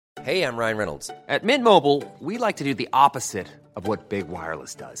Hey, I'm Ryan Reynolds. At Mint Mobile, we like to do the opposite of what Big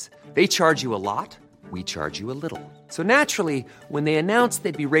Wireless does. They charge you a lot, we charge you a little. So naturally, when they announced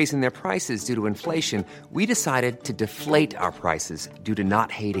they'd be raising their prices due to inflation, we decided to deflate our prices due to not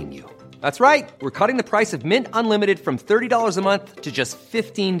hating you. That's right. We're cutting the price of Mint Unlimited from $30 a month to just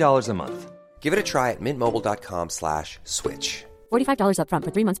 $15 a month. Give it a try at mintmobile.com/switch. $45 up front for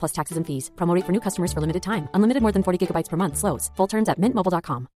 3 months plus taxes and fees. Promo rate for new customers for limited time. Unlimited more than 40 gigabytes per month. Slows full terms at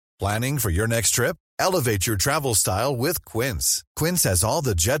mintmobile.com. Planning for your next trip? Elevate your travel style with Quince. Quince has all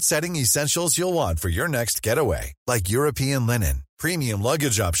the jet-setting essentials you'll want for your next getaway, like European linen, premium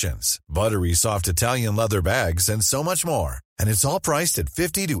luggage options, buttery soft Italian leather bags, and so much more. And it's all priced at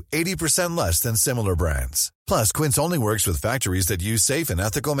 50 to 80% less than similar brands. Plus, Quince only works with factories that use safe and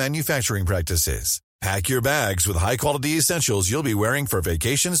ethical manufacturing practices. Pack your bags with high-quality essentials you'll be wearing for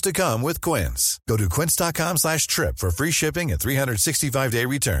vacations to come with Quince. Go to quince.com/trip for free shipping and 365-day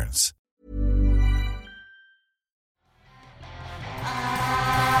returns.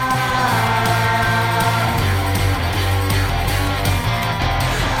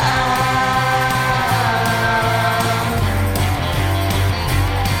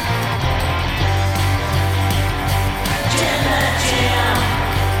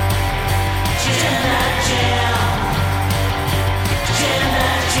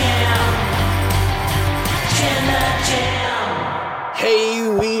 Hey,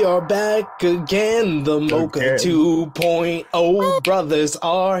 we are back again. The Mocha 2.0 brothers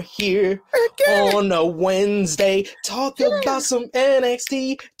are here on a Wednesday. Talk about some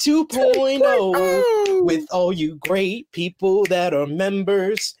NXT 2.0 with all you great people that are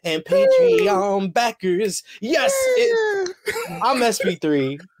members and Patreon backers. Yes, I'm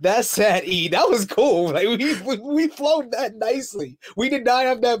SP3. That's Sad E. That was cool. Like we flowed that nicely. We did not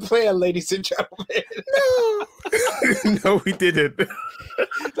have that plan, ladies and gentlemen. No, we didn't.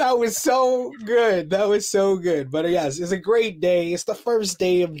 That was so good. That was so good. But yes, it's a great day. It's the first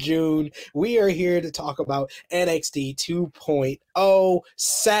day of June. We are here to talk about NXT 2.0.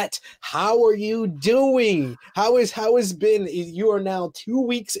 Seth, how are you doing? How has been? You are now 2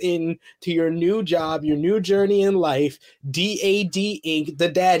 weeks in to your new job, your new journey in life, DAD Inc., the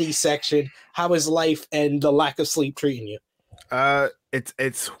daddy section. How is life and the lack of sleep treating you?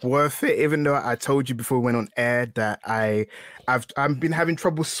 It's worth it, even though I told you before we went on air that I've been having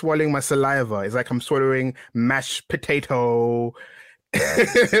trouble swallowing my saliva. It's like I'm swallowing mashed potato.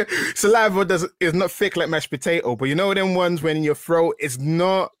 Saliva is not thick like mashed potato, but you know them ones when in your throat it's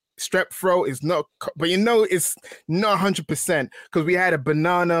not strep throat, it's not, but you know it's not 100% because we had a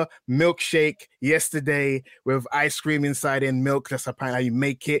banana milkshake yesterday with ice cream inside and milk. That's apparently how you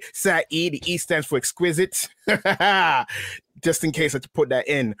make it. SAE, the E stands for exquisite. Just in case I had to put that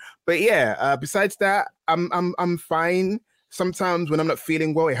in. But yeah, besides that, I'm fine. Sometimes when I'm not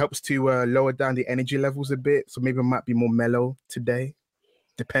feeling well, it helps to lower down the energy levels a bit. So maybe I might be more mellow today,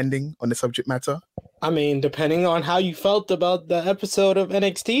 depending on the subject matter. I mean, depending on how you felt about the episode of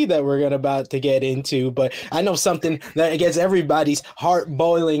NXT that we're about to get into. But I know something that gets everybody's heart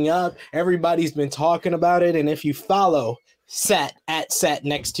boiling up. Everybody's been talking about it. And if you follow Sat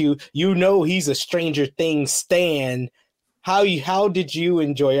next to you, know he's a Stranger Things stan. How did you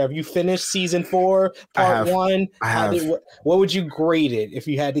enjoy it? Have you finished season 4, part 1? I have. What would you grade it if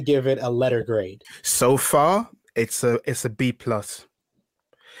you had to give it a letter grade? So far, it's a B+.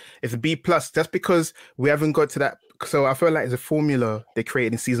 It's a B+. That's because we haven't got to that. So I feel like it's a formula they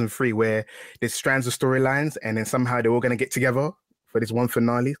created in season 3 where there's strands of storylines and then somehow they're all going to get together for this one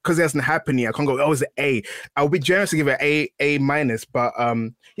finale. Because it hasn't happened yet. I can't go, it's an A. I'll be generous to give it A-, but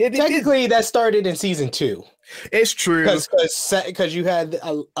yeah. Technically, that started in season 2. It's true. Because you had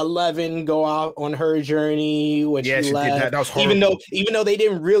 11 go out on her journey, which she left. did that. That was horrible. Even though they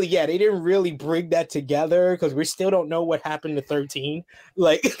didn't really bring that together because we still don't know what happened to 13.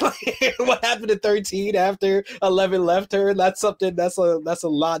 Like what happened to 13 after 11 left her. That's something that's a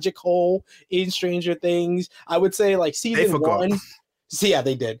logic hole in Stranger Things. I would say like season 1. So yeah,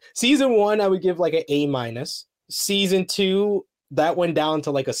 they did. Season 1, I would give like an A-. Season 2, that went down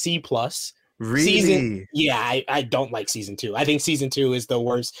to like a C+. Really? I don't like season 2. I think season 2 is the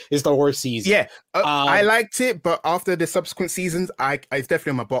worst season. Yeah, I liked it, but after the subsequent seasons, it's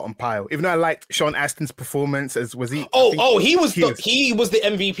definitely on my bottom pile. Even though I liked Sean Astin's performance, he was the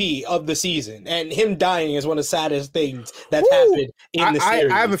MVP of the season, and him dying is one of the saddest things that happened in the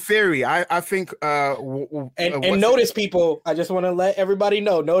series. I have a theory. I think notice, people, I just want to let everybody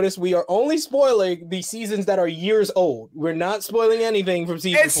know. Notice we are only spoiling the seasons that are years old. We're not spoiling anything from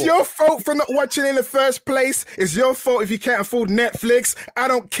season 4. It's your fault for not watching in the first place. It's your fault if you can't afford Netflix. I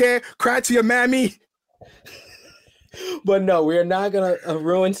don't care. Cry to your mammy. But no, we are not going to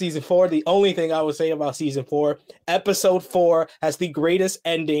ruin season 4. The only thing I would say about season 4, episode 4 has the greatest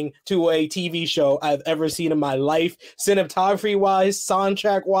ending to a TV show I've ever seen in my life. Cinematography wise,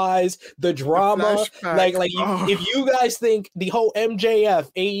 soundtrack wise, the drama. If you guys think the whole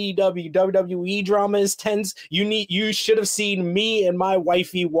MJF, AEW, WWE drama is tense, you should have seen me and my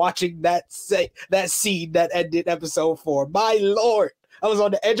wifey watching that scene that ended episode 4. My Lord. I was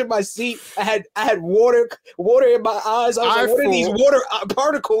on the edge of my seat. I had water in my eyes. I was like, what are these water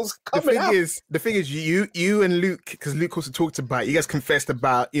particles coming out? The thing is, you and Luke, because Luke also talked about, you guys confessed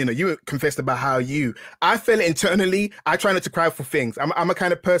about, you confessed about how I feel it internally. I try not to cry for things. I'm a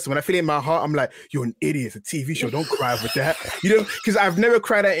kind of person, when I feel it in my heart, I'm like, you're an idiot. It's a TV show. Don't cry with that. Because I've never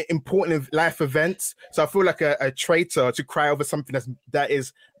cried at important life events. So I feel like a traitor to cry over something that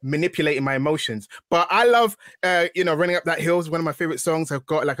is manipulating my emotions. But I love Running Up That Hill is one of my favorite songs. I've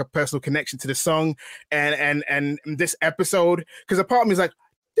got like a personal connection to the song and this episode, because a part of me is like,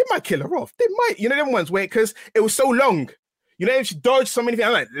 they might kill her off. They might, them ones where, because it was so long, if she dodged so many things,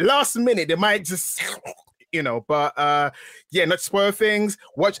 I'm like, last minute they might just but not to spoil things.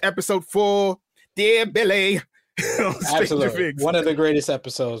 Watch episode 4, Dear Billy. Absolutely one of the greatest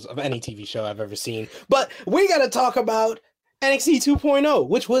episodes of any TV show I've ever seen. But we got to talk about NXT 2.0,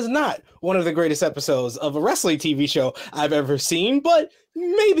 which was not one of the greatest episodes of a wrestling TV show I've ever seen, but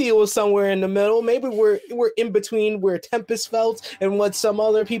maybe it was somewhere in the middle. Maybe we're in between where Tempest felt and what some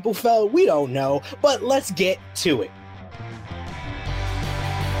other people felt. We don't know, but let's get to it.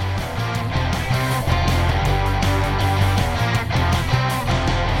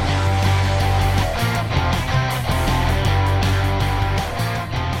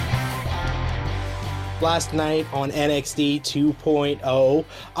 Last night on NXT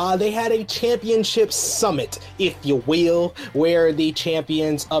 2.0, they had a championship summit, if you will, where the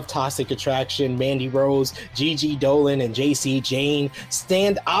champions of Toxic Attraction, Mandy Rose, Gigi Dolan, and JC Jane,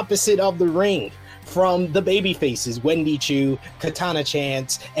 stand opposite of the ring from the babyfaces, Wendy Chu, Katana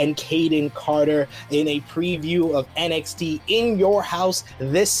Chance, and Kaden Carter, in a preview of NXT in your house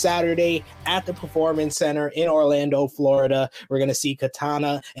this Saturday at the Performance Center in Orlando, Florida. We're going to see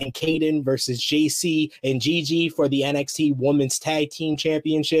Katana and Kaden versus JC and Gigi for the NXT Women's Tag Team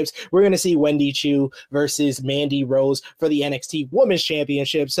Championships. We're going to see Wendy Chu versus Mandy Rose for the NXT Women's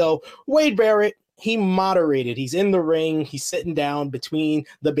Championship. So Wade Barrett, he moderated. He's in the ring. He's sitting down between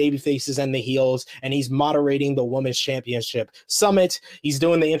the baby faces and the heels, and he's moderating the Women's Championship Summit. He's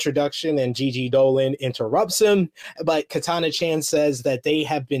doing the introduction, and Gigi Dolan interrupts him. But Katana Chan says that they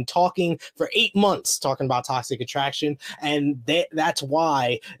have been talking for 8 months, talking about Toxic Attraction, and that's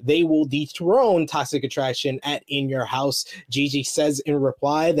why they will dethrone Toxic Attraction at In Your House. Gigi says in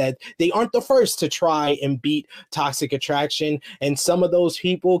reply that they aren't the first to try and beat Toxic Attraction, and some of those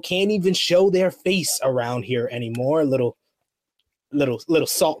people can't even show their face around here anymore. Little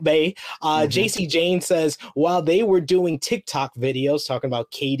Salt Bay. JC Jane says while they were doing TikTok videos talking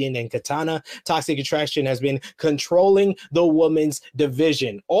about Kaden and Katana, Toxic Attraction has been controlling the women's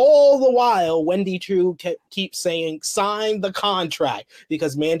division. All the while, Wendy Chu keeps saying, sign the contract,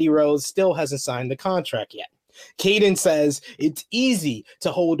 because Mandy Rose still hasn't signed the contract yet. Kaden says it's easy to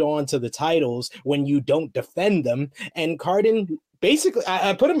hold on to the titles when you don't defend them. And Carden, basically,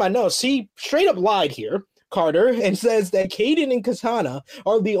 I put in my notes, she straight up lied here, Carter, and says that Kaden and Katana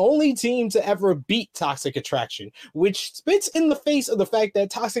are the only team to ever beat Toxic Attraction, which spits in the face of the fact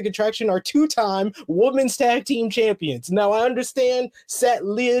that Toxic Attraction are 2-time Women's Tag Team Champions. Now, I understand Seth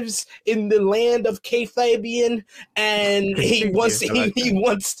lives in the land of K-Fabian, and he wants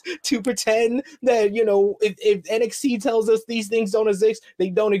to pretend that, if NXT tells us these things don't exist, they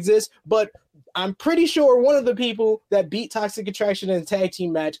don't exist, but I'm pretty sure one of the people that beat Toxic Attraction in a tag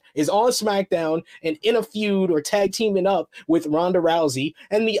team match is on SmackDown and in a feud or tag teaming up with Ronda Rousey,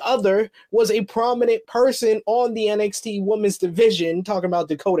 and the other was a prominent person on the NXT Women's Division, talking about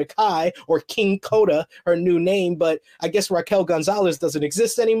Dakota Kai, or King Coda, her new name, but I guess Raquel Gonzalez doesn't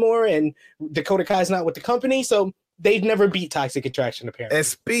exist anymore, and Dakota Kai is not with the company, so they've never beat Toxic Attraction, apparently.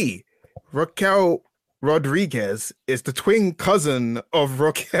 SB, Raquel Rodriguez is the twin cousin of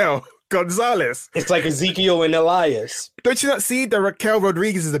Raquel Gonzalez. It's like Ezekiel and Elias. Don't you not see that Raquel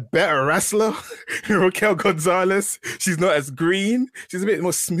Rodriguez is a better wrestler than Raquel Gonzalez? She's not as green. She's a bit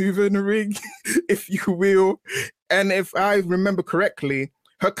more smoother in the ring, if you will. And if I remember correctly,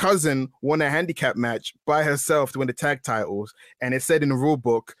 her cousin won a handicap match by herself to win the tag titles. And it said in the rule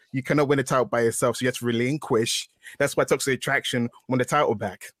book, you cannot win a title by yourself, so you have to relinquish. That's why Toxic Attraction won the title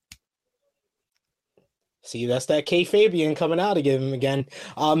back. See, that's that K Fabian coming out again.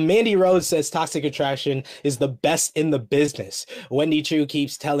 Mandy Rose says Toxic Attraction is the best in the business. Wendy Choo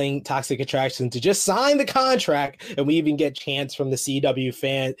keeps telling Toxic Attraction to just sign the contract, and we even get chants from the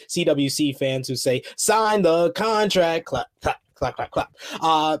CWC fans who say, "Sign the contract." Clap, clap. Clap, clap,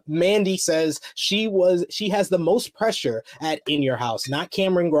 clap. Mandy says she has the most pressure at In Your House, not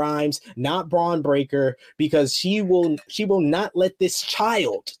Cameron Grimes, not Braun Breaker, because she will not let this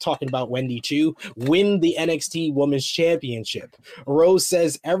child, talking about Wendy Choo, win the NXT Women's Championship. Rose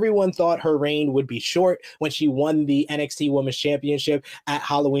says everyone thought her reign would be short when she won the NXT Women's Championship at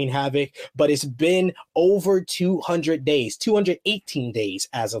Halloween Havoc, but it's been over 200 days, 218 days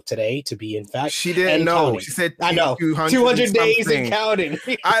as of today, to be in fact. She didn't know. Counting. She said I know. 200 days and counting.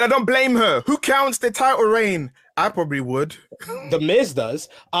 I don't blame her. Who counts the title reign? I probably would. The Miz does.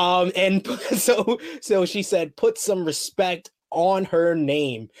 And so she said, put some respect on her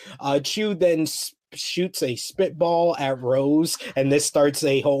name. Chu then shoots a spitball at Rose, and this starts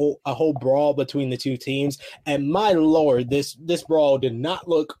a whole brawl between the two teams. And my lord, this brawl did not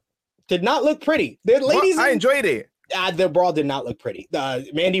look pretty. The ladies, I enjoyed it. The brawl did not look pretty.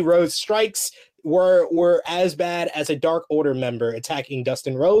 Mandy Rose strikes were as bad as a Dark Order member attacking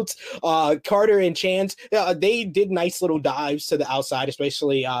Dustin Rhodes. Carter and Chance, they did nice little dives to the outside,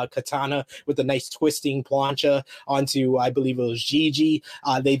 especially Katana with a nice twisting plancha onto, I believe it was Gigi.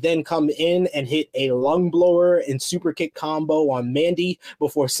 They then come in and hit a lung blower and super kick combo on Mandy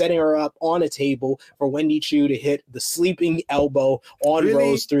before setting her up on a table for Wendy Choo to hit the sleeping elbow on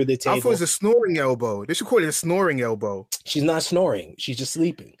Rose through the table. I thought it was a snoring elbow. They should call it a snoring elbow. She's not snoring. She's just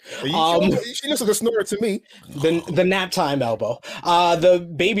sleeping. She looks like a snorer to me. The nap time elbow. The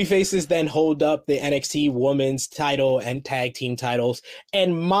baby faces then hold up the NXT Women's title and tag team titles.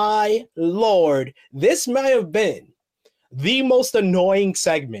 And my lord, this may have been the most annoying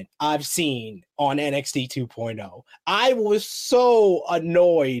segment I've seen on NXT 2.0. I was so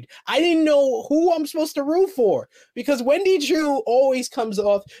annoyed. I didn't know who I'm supposed to root for because Wendy Choo always comes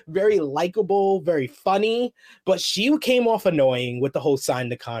off very likable, very funny, but she came off annoying with the whole sign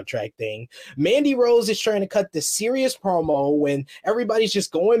the contract thing. Mandy Rose is trying to cut the serious promo when everybody's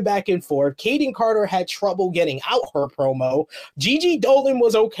just going back and forth. Kaden Carter had trouble getting out her promo. Gigi Dolan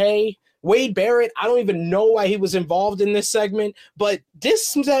was okay. Wade Barrett, I don't even know why he was involved in this segment, but this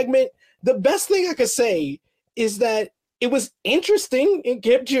segment, the best thing I could say is that it was interesting and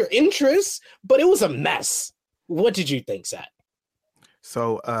kept your interest, but it was a mess. What did you think, Zach?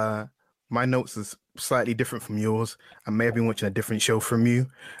 So my notes is slightly different from yours. I may have been watching a different show from you.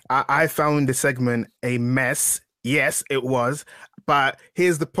 I found the segment a mess. Yes, it was. But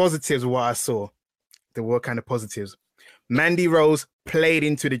here's the positives of what I saw. There were kind of positives. Mandy Rose played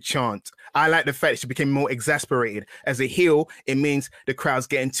into the chant. I like the fact she became more exasperated. As a heel, it means the crowd's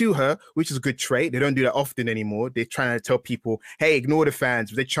getting to her, which is a good trait. They don't do that often anymore. They're trying to tell people, hey, ignore the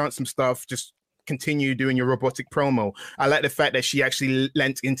fans. If they chant some stuff, just continue doing your robotic promo. I like the fact that she actually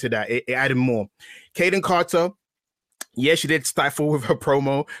lent into that. It added more. Kaden Carter, yeah, she did stifle with her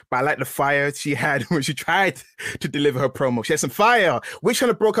promo, but I like the fire she had when she tried to deliver her promo. She had some fire, which kind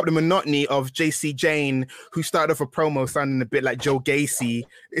of broke up the monotony of JC Jane, who started off a promo sounding a bit like Joe Gacy,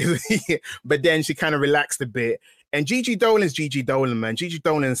 but then she kind of relaxed a bit. And Gigi Dolan's Gigi Dolan, man. Gigi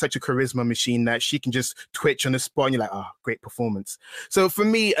Dolan is such a charisma machine that she can just twitch on the spot and you're like, oh, great performance. So for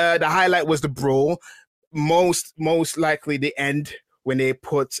me, the highlight was the brawl. Most likely the end when they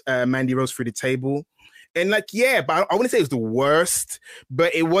put Mandy Rose through the table. And like, yeah, but I wouldn't say it was the worst,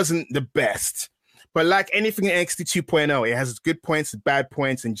 but it wasn't the best. But like anything in NXT 2.0, it has good points, bad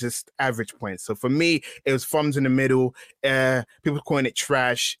points, and just average points. So for me, it was thumbs in the middle. People calling it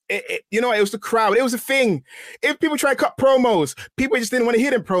trash. It was the crowd. It was a thing. If people try to cut promos, people just didn't want to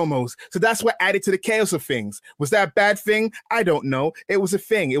hear them promos. So that's what added to the chaos of things. Was that a bad thing? I don't know. It was a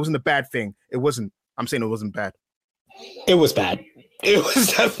thing. It wasn't a bad thing. It wasn't. I'm saying it wasn't bad. It was bad. It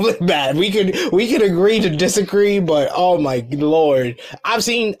was definitely bad. We could agree to disagree, but oh my lord, I've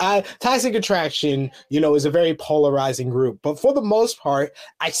seen Toxic Attraction, is a very polarizing group, but for the most part,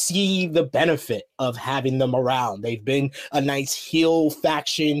 I see the benefit of having them around. They've been a nice heel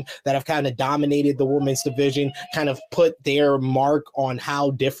faction that have kind of dominated the women's division, kind of put their mark on how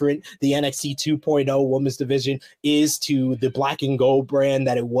different the NXT 2.0 women's division is to the Black and Gold brand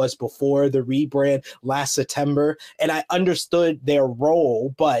that it was before the rebrand last September, and I understood their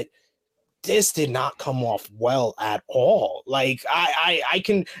role, but this did not come off well at all. Like I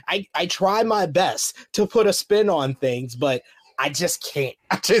try my best to put a spin on things, but I just can't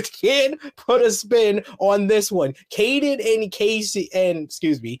put a spin on this one. Caden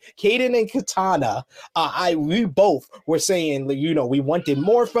and Katana, we both were saying, we wanted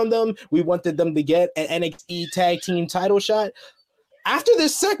more from them. We wanted them to get an NXT tag team title shot. After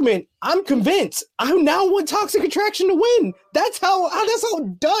this segment, I'm convinced I now want Toxic Attraction to win. That's how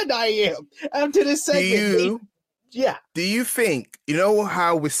done I am after this segment. Do you think,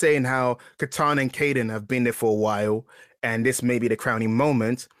 how we're saying how Katana and Caden have been there for a while, and this may be the crowning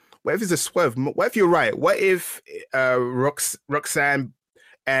moment? What if it's a swerve? What if you're right? What if Roxanne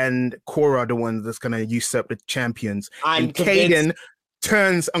and Cora are the ones that's going to usurp the champions? And Caden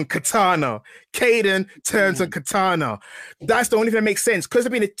turns on Katana. That's the only thing that makes sense, because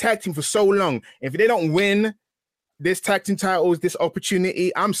they've been a tag team for so long. If they don't win this tag team titles, this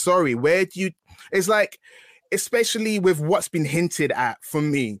opportunity, I'm sorry. It's like, especially with what's been hinted at for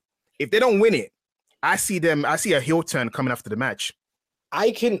me, if they don't win it, I see a heel turn coming after the match.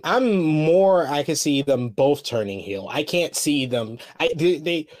 I can see them both turning heel. I can't see them.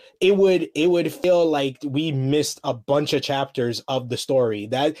 It would feel like we missed a bunch of chapters of the story.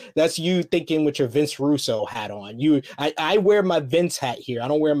 That's you thinking with your Vince Russo hat on. I wear my Vince hat here. I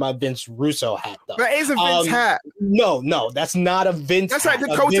don't wear my Vince Russo hat though. That is a Vince hat. No, that's not a Vince. That's hat.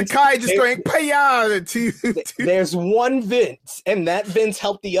 Like Dakota Kai just going paya to. There's one Vince, and that Vince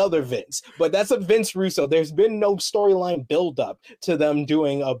helped the other Vince, but that's a Vince Russo. There's been no storyline build up to them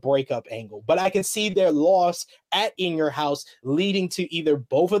doing a breakup angle, but I can see their loss at In Your House leading to either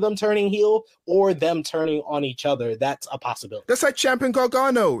both of them turning heel or them turning on each other. That's a possibility. That's like Champion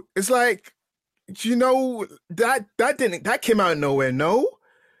Gargano. It's like, that came out of nowhere. No,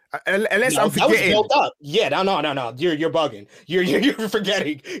 unless I'm forgetting. That was built up. Yeah, no. You're bugging. You're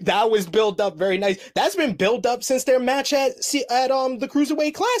forgetting. That was built up very nice. That's been built up since their match at the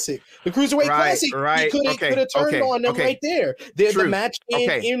Cruiserweight Classic. The Cruiserweight Classic. Right. Could have turned on them right there. The match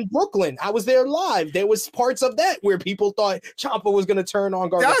in Brooklyn. I was there live. There was parts of that where people thought Ciampa was going to turn on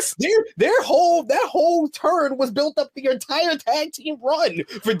Gargano. That whole turn was built up the entire tag team run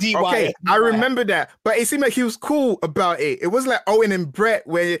for DY. Okay, I remember that, but it seemed like he was cool about it. It wasn't like Owen and Brett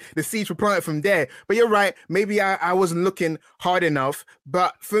where the seeds were planted from there. But you're right. Maybe I wasn't looking hard enough.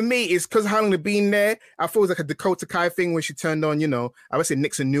 But for me, it's because how long they've been there. I thought it was like a Dakota Kai thing when she turned on, I would say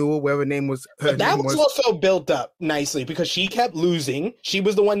Nixon Newell, whatever her name was. But that was also built up nicely because she kept losing. She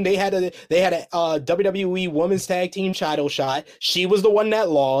was the one they had a WWE Women's Tag Team title shot. She was the one that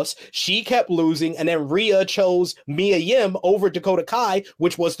lost. She kept losing, and then Rhea chose Mia Yim over Dakota Kai,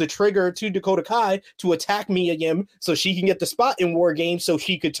 which was the trigger to Dakota Kai to attack Mia Yim so she can get the spot in War Games so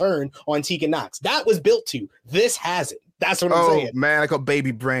she could turn on Tegan Nox. That was built to. This hasn't. That's what I'm saying. Oh, man, I got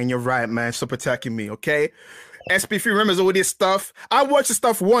baby brain. You're right, man. Stop attacking me, okay? SB3 remembers all this stuff. I watch the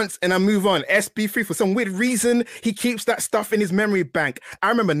stuff once and I move on. SB3, for some weird reason, he keeps that stuff in his memory bank. I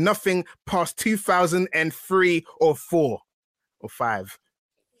remember nothing past 2003 or 4 or 5.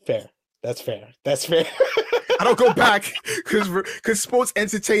 Fair. That's fair. I don't go back because sports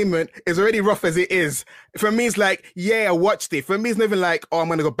entertainment is already rough as it is. For me, it's like, yeah, I watched it. For me, it's not even like, I'm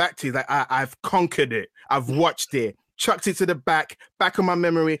going to go back to it. Like, I've conquered it. I've watched it, chucked it to the back of my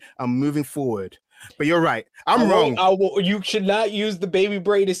memory. I'm moving forward. But you're right. I'm wrong. You should not use the baby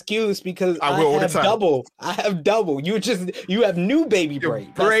brain excuse because I have double. You have new baby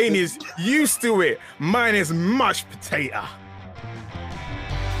brain. Your brain is used to it. Mine is mashed potato.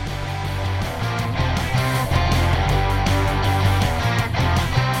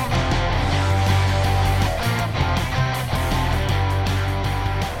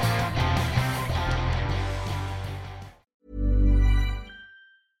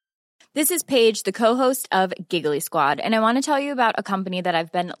 This is Paige, the co-host of Giggly Squad, and I want to tell you about a company that I've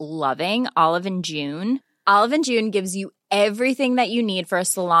been loving, Olive & June. Olive & June gives you everything that you need for a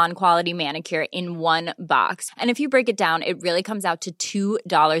salon-quality manicure in one box. And if you break it down, it really comes out to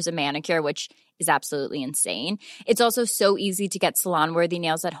 $2 a manicure, which is absolutely insane. It's also so easy to get salon-worthy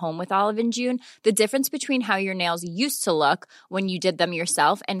nails at home with Olive & June. The difference between how your nails used to look when you did them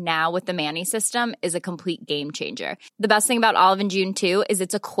yourself and now with the Mani system is a complete game changer. The best thing about Olive & June, too, is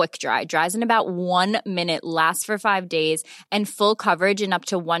it's a quick dry. Dries in about 1 minute, lasts for 5 days, and full coverage in up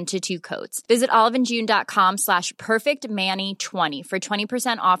to 1 to 2 coats. Visit oliveandjune.com/perfectmani20 for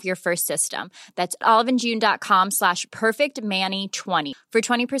 20% off your first system. That's oliveandjune.com/perfectmani20 for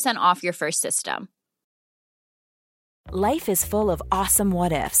 20% off your first system. Life is full of awesome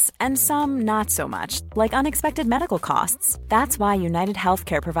what-ifs, and some not so much, like unexpected medical costs. That's why United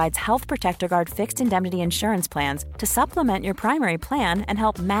Healthcare provides Health Protector Guard fixed indemnity insurance plans to supplement your primary plan and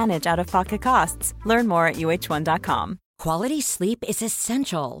help manage out-of-pocket costs. Learn more at uh1.com. Quality sleep is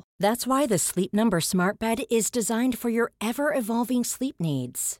essential. That's why the Sleep Number Smart Bed is designed for your ever-evolving sleep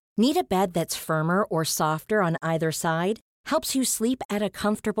needs. Need a bed that's firmer or softer on either side? Helps you sleep at a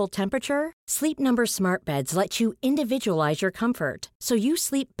comfortable temperature? Sleep Number Smart Beds let you individualize your comfort, so you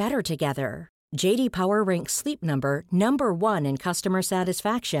sleep better together. J.D. Power ranks Sleep Number number 1 in customer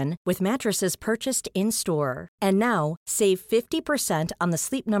satisfaction with mattresses purchased in-store. And now, save 50% on the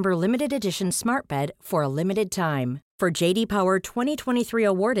Sleep Number Limited Edition Smart Bed for a limited time. For J.D. Power 2023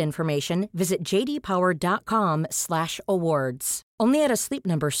 award information, visit jdpower.com/awards. Only at a Sleep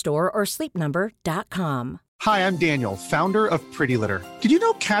Number store or sleepnumber.com. Hi, I'm Daniel, founder of Pretty Litter. Did you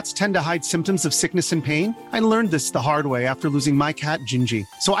know cats tend to hide symptoms of sickness and pain? I learned this the hard way after losing my cat, Gingy.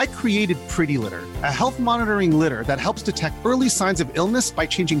 So I created Pretty Litter, a health monitoring litter that helps detect early signs of illness by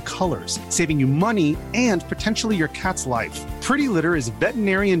changing colors, saving you money and potentially your cat's life. Pretty Litter is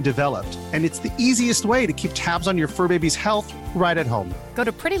veterinarian developed, and it's the easiest way to keep tabs on your fur baby's health right at home. Go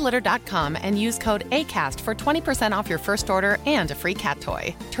to prettylitter.com and use code ACAST for 20% off your first order and a free cat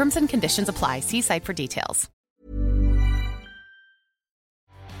toy. Terms and conditions apply. See site for details.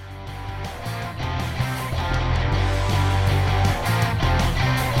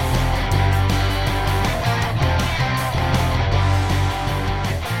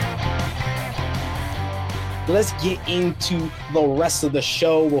 Let's get into the rest of the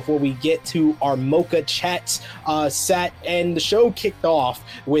show before we get to our Mocha Chats set. And the show kicked off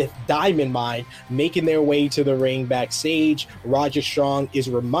with Diamond Mine making their way to the ring backstage. Roderick Strong is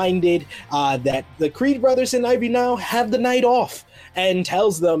reminded that the Creed brothers and Ivy Nile have the night off, and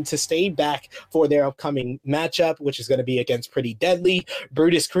tells them to stay back for their upcoming matchup, which is going to be against Pretty Deadly.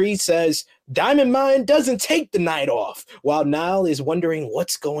 Brutus Creed says Diamond Mine doesn't take the night off, while Nile is wondering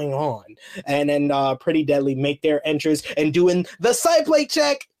what's going on. And then Pretty Deadly make their entrance and doing the side plate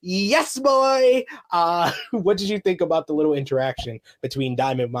check. Yes, boy. What did you think about the little interaction between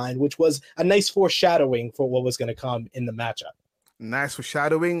Diamond Mine, which was a nice foreshadowing for what was going to come in the matchup? Nice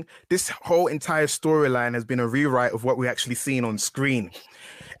foreshadowing. This whole entire storyline has been a rewrite of what we actually seen on screen.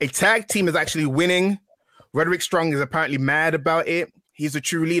 A tag team is actually winning. Roderick Strong is apparently mad about it. He's a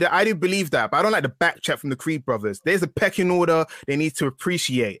true leader. I do believe that, but I don't like the back chat from the Creed brothers. There's a pecking order they need to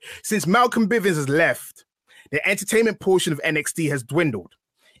appreciate. Since Malcolm Bivens has left, the entertainment portion of NXT has dwindled,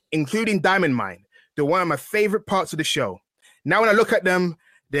 including Diamond Mine. They're one of my favorite parts of the show. Now when I look at them,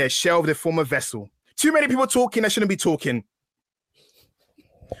 they're a shell of their former vessel. Too many people talking that shouldn't be talking.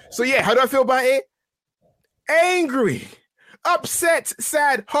 So yeah, how do I feel about it? Angry, upset,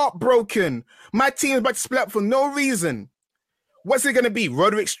 sad, heartbroken. My team is about to split up for no reason. What's it going to be?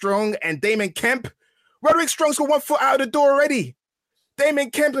 Roderick Strong and Damon Kemp? Roderick Strong's got one foot out of the door already.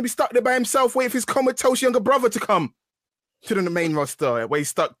 Damon Kemp's going to be stuck there by himself waiting for his comatose younger brother to come to the main roster where he's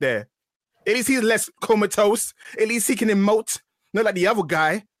stuck there. At least he's less comatose. At least he can emote. Not like the other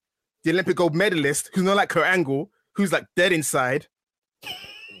guy, the Olympic gold medalist, who's not like Kurt Angle, who's like dead inside.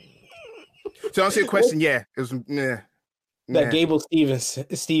 To answer your question, yeah, it was that Gable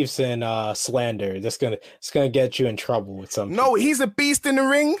Stevenson slander. It's gonna get you in trouble with something. No, he's a beast in the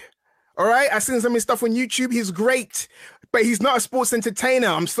ring. All right, I seen some of his stuff on YouTube. He's great, but he's not a sports entertainer.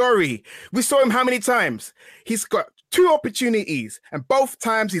 I'm sorry. We saw him how many times? He's got 2 opportunities, and both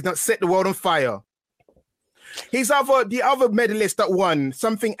times he's not set the world on fire. He's the other medalist that won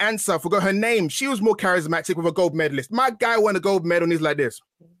something. Answer, forgot her name. She was more charismatic with a gold medalist. My guy won a gold medal, and he's like this.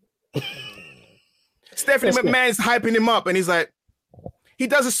 Stephanie McMahon's hyping him up, and he's like, he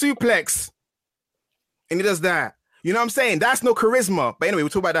does a suplex, and he does that. You know what I'm saying? That's no charisma. But anyway, we'll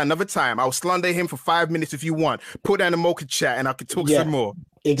talk about that another time. I'll slander him for 5 minutes if you want. Put down the Mocha Chat, and I can talk some more.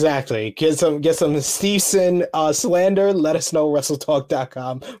 Exactly. Get some Stevenson slander. Let us know.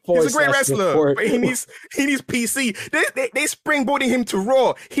 WrestleTalk.com. He's a great wrestler, but he needs PC. They springboarding him to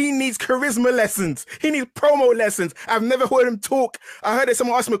Raw. He needs charisma lessons. He needs promo lessons. I've never heard him talk. I heard that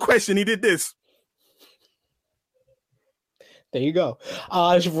someone asked him a question. He did this. There you go.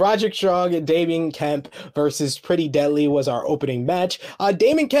 Roderick Strong and Damon Kemp versus Pretty Deadly was our opening match.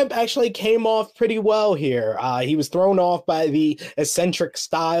 Damon Kemp actually came off pretty well here. He was thrown off by the eccentric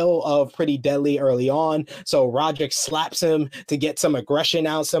style of Pretty Deadly early on. So Roderick slaps him to get some aggression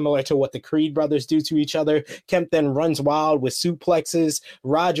out, similar to what the Creed brothers do to each other. Kemp then runs wild with suplexes.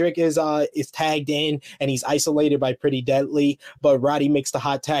 Roderick is tagged in, and he's isolated by Pretty Deadly. But Roddy makes the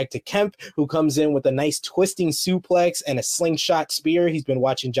hot tag to Kemp, who comes in with a nice twisting suplex and a slingshot slingshot spear. He's been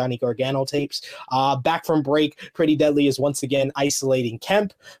watching Johnny Gargano tapes. Back from break, Pretty Deadly is once again isolating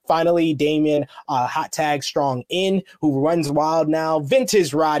Kemp. Finally, Damien hot tag Strong in, who runs wild now.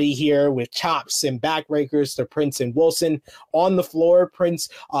 Vintage Roddy here with chops and backbreakers to Prince and Wilson. On the floor, Prince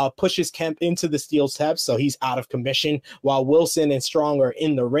pushes Kemp into the steel steps, so he's out of commission, while Wilson and Strong are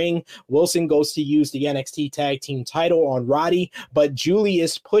in the ring. Wilson goes to use the NXT Tag Team title on Roddy, but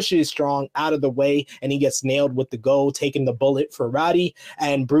Julius pushes Strong out of the way, and he gets nailed with the go, taking the bullet for Roddy.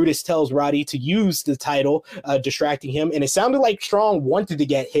 And Brutus tells Roddy to use the title, distracting him. And it sounded like Strong wanted to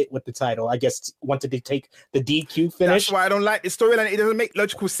get hit with the title. I guess wanted to take the DQ finish. That's why I don't like the storyline. It doesn't make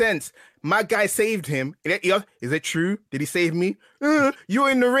logical sense. My guy saved him. Is it true? Did he save me? You're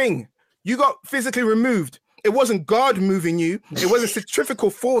in the ring. You got physically removed. It wasn't God moving you. It wasn't centrifugal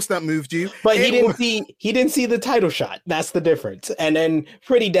force that moved you. But he didn't see the title shot. That's the difference. And then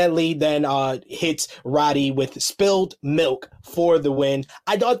Pretty Deadly then hits Roddy with spilled milk for the win.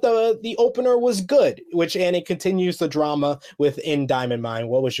 I thought the opener was good, and it continues the drama within Diamond Mine.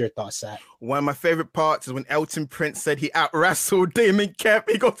 What was your thoughts, Sat? One of my favorite parts is when Elton Prince said he out-wrestled Damon Kemp.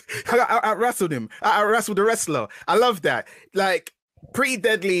 He goes, I out-wrestled him. I out-wrestled the wrestler. I love that. Like, Pretty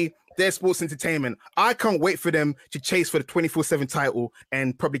Deadly, they're sports entertainment. I can't wait for them to chase for the 24/7 title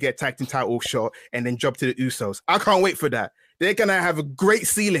and probably get a tag team title shot and then jump to the Usos. I can't wait for that. They're going to have a great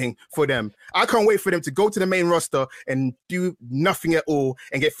ceiling for them. I can't wait for them to go to the main roster and do nothing at all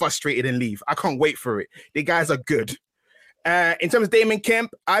and get frustrated and leave. I can't wait for it. The guys are good. In terms of Damon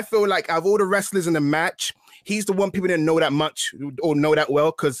Kemp, I feel like out of all the wrestlers in the match, he's the one people didn't know that much or know that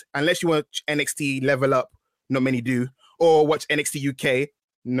well, because unless you watch NXT Level Up, not many do, or watch NXT UK,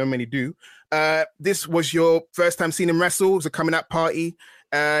 not many do. This was your first time seeing him wrestle. It was a coming out party.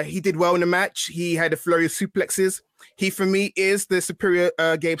 He did well in the match. He had a flurry of suplexes. He, for me, is the superior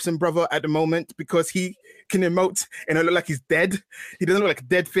Gabeson brother at the moment because he can emote and it look like he's dead. He doesn't look like a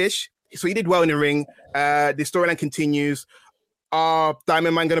dead fish. So he did well in the ring. The storyline continues.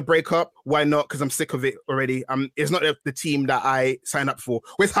 Diamond Mine going to break up? Why not? Because I'm sick of it already. It's not the team that I signed up for.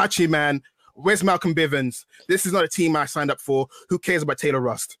 Where's Hachi, man? Where's Malcolm Bivens? This is not a team I signed up for. Who cares about Taylor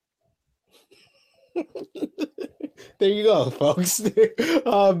Rust? There you go, folks.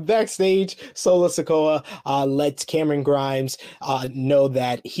 Backstage, Solo Sikoa lets Cameron Grimes know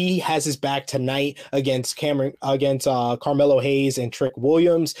that he has his back tonight against Carmelo Hayes and Trick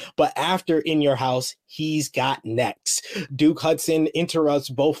Williams. But after In Your House, he's got next. Duke Hudson interrupts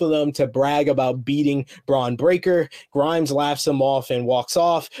both of them to brag about beating Braun Breaker. Grimes laughs him off and walks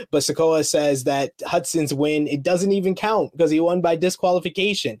off. But Sikoa says that Hudson's win, it doesn't even count because he won by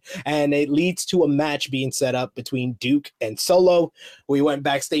disqualification. And it leads to a match being set up between Duke and Solo. We went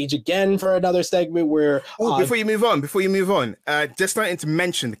backstage again for another segment where before you move on, just starting to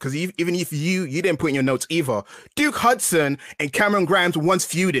mention, because even if you didn't put in your notes either, Duke Hudson and Cameron Grimes once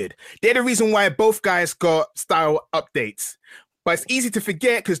feuded. They're the reason why both guys got style updates. But it's easy to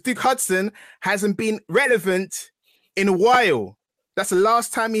forget because Duke Hudson hasn't been relevant in a while. That's the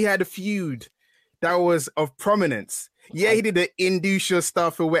last time he had a feud that was of prominence. Yeah, he did the Indusha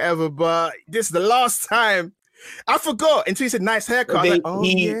stuff or whatever, but this is the last time. I forgot until he said nice haircut.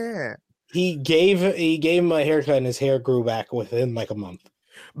 He gave him a haircut and his hair grew back within like a month.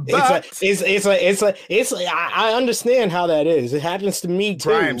 But it's like I understand how that is. It happens to me too.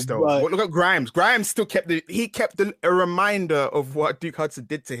 Grimes though, look at Grimes. Grimes still kept a reminder of what Duke Hudson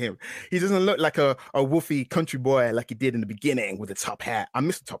did to him. He doesn't look like a woofy country boy like he did in the beginning with a top hat. I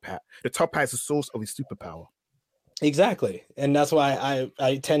miss the top hat. The top hat is the source of his superpower. Exactly. And that's why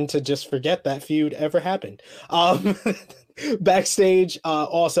I tend to just forget that feud ever happened. Backstage,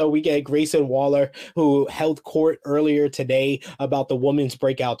 also, we get Grayson Waller, who held court earlier today about the women's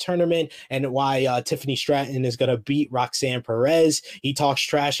breakout tournament and why Tiffany Stratton is going to beat Roxanne Perez. He talks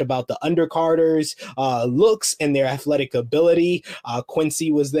trash about the undercarders' looks and their athletic ability.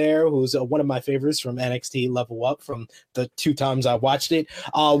 Quincy was there, who's one of my favorites from NXT Level Up from the 2 times I watched it.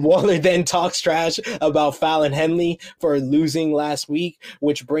 Waller then talks trash about Fallon Henley for losing last week,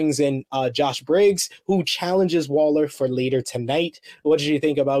 which brings in Josh Briggs, who challenges Waller for later tonight. What did you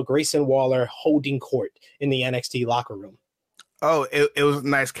think about Grayson Waller holding court in the NXT locker room? Oh, it was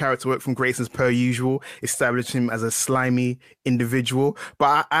nice character work from Grayson's per usual, establishing him as a slimy individual.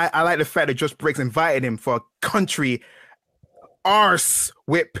 But I like the fact that Josh Briggs invited him for a country arse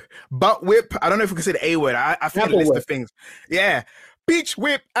whip, butt whip. I don't know if we can say the A word. I forget a list of things. Yeah. Beach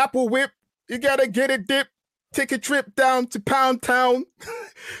whip, apple whip. You gotta get it dip. Take a trip down to Pound Town.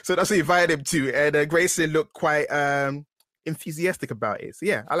 So that's what he invited him to. And Grayson looked quite enthusiastic about it. So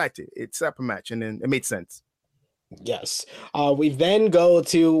yeah, I liked it. It's up a match and then it made sense. Yes. We then go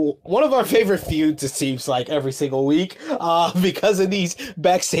to one of our favorite feuds, it seems like every single week, because of these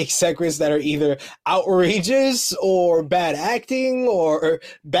backstage segments that are either outrageous or bad acting or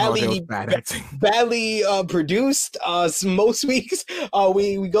badly produced. Most weeks,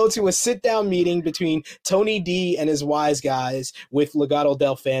 we go to a sit-down meeting between Tony D and his wise guys with Legado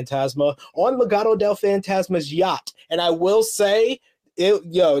del Fantasma on Legado del Fantasma's yacht. And I will say,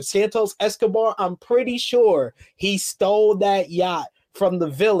 Santos Escobar, I'm pretty sure he stole that yacht from the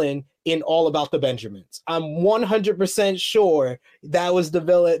villain in All About the Benjamins. I'm 100% sure that was the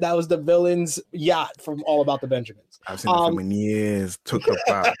villain. That was the villain's yacht from All About the Benjamins. I've seen that film in years. Took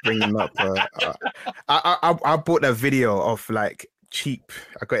about bringing up. I bought that video of like cheap.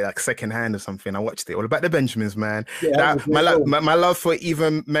 I got it like secondhand or something. I watched it. All About the Benjamins, man. Yeah, my love for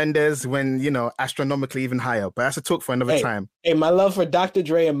Eva Mendes when astronomically even higher. But that's a talk for another time. Hey, my love for Dr.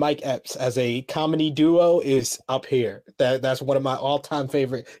 Dre and Mike Epps as a comedy duo is up here. That's one of my all-time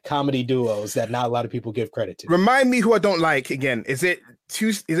favorite comedy duos that not a lot of people give credit to. Remind me who I don't like again. Is it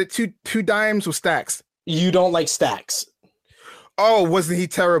two dimes or Stacks? You don't like Stacks. Oh, wasn't he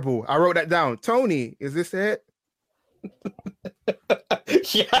terrible? I wrote that down. Tony, is this it?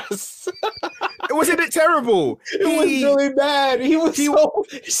 Yes. It was a bit terrible. It was really bad. He was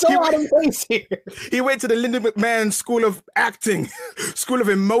so out of place here. He went to the Linda McMahon School of Acting, School of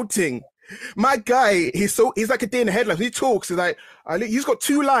Emoting. My guy, he's like a deer in the headlights. When he talks, he's got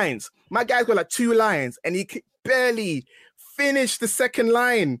 2 lines. My guy's got like 2 lines, and he barely finished the second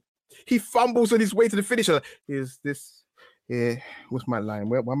line. He fumbles on his way to the finisher. Is this? Yeah, what's my line?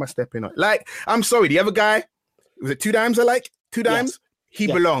 Why am I stepping on? Like, I'm sorry. The other guy, was it 2 dimes? 2 dimes. Yes. He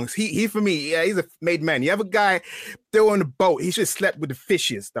belongs. He for me. Yeah, he's a made man. You have a guy still on the boat. He should have slept with the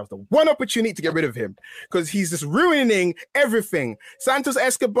fishes. That was the one opportunity to get rid of him because he's just ruining everything. Santos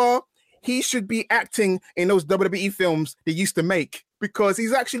Escobar. He should be acting in those WWE films they used to make because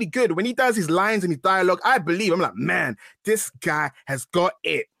he's actually good. When he does his lines and his dialogue, I believe. I'm like, man, this guy has got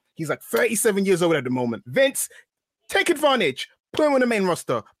it. He's like 37 years old at the moment. Vince, take advantage. Put him on the main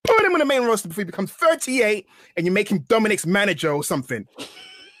roster. Put him on the main roster before he becomes 38 and you make him Dominic's manager or something.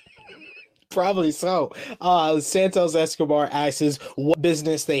 Probably so. Santos Escobar asks what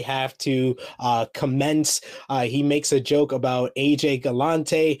business they have to commence. He makes a joke about AJ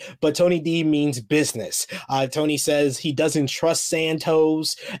Galante, but Tony D means business. Tony says he doesn't trust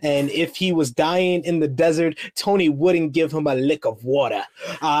Santos, and if he was dying in the desert, Tony wouldn't give him a lick of water.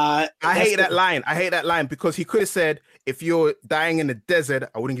 I hate that line. I hate that line because he could have said, if you're dying in the desert,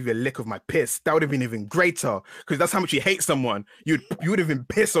 I wouldn't give you a lick of my piss. That would have been even greater because that's how much you hate someone. You would have been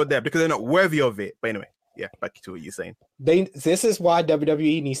pissed on them because they're not worthy of it. But anyway, yeah, back to what you're saying. This is why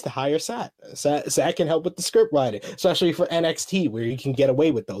WWE needs to hire Sat. Sat can help with the script writing, especially for NXT, where you can get away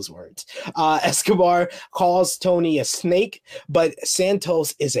with those words. Escobar calls Tony a snake, but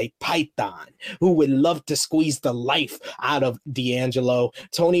Santos is a python who would love to squeeze the life out of D'Angelo.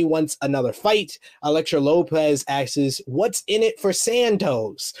 Tony wants another fight. Elektra Lopez asks, what's in it for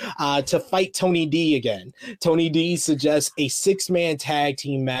Santos to fight Tony D again? Tony D suggests a 6-man tag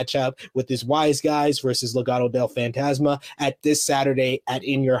team matchup with his wise guys versus Legado del Fantasma at this Saturday at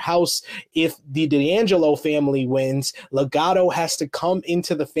In Your House. If the D'Angelo family wins, Legado has to come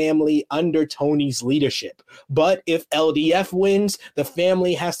into the family under Tony's leadership. But if LDF wins, the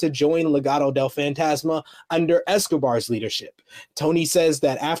family has to join Legado del Fantasma under Escobar's leadership. Tony says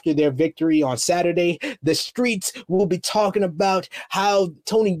that after their victory on Saturday, the streets will be talking about how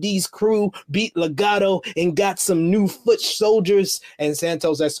Tony D's crew beat Legado and got some new foot soldiers. And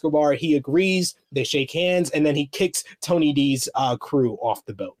Santos Escobar, he agrees. They shake hands, and then he kicks Tony D's crew off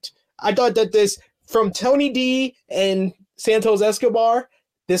the boat. I thought that this, from Tony D and Santos Escobar,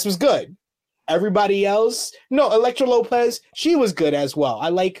 this was good. Everybody else, no, Elektra Lopez, she was good as well. I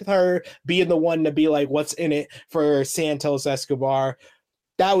like her being the one to be like, what's in it for Santos Escobar.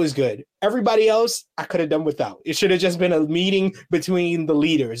 That was good. Everybody else, I could have done without. It should have just been a meeting between the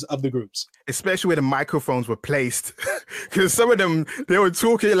leaders of the groups. Especially where the microphones were placed. Because some of them, they were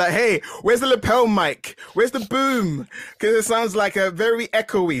talking like, hey, where's the lapel mic? Where's the boom? Because it sounds like a very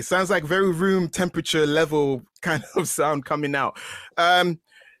echoey, sounds like very room temperature level kind of sound coming out.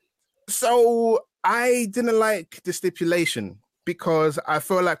 So I didn't like the stipulation because I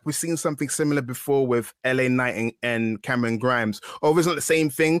feel like we've seen something similar before with LA Knight and Cameron Grimes. Or if it's not the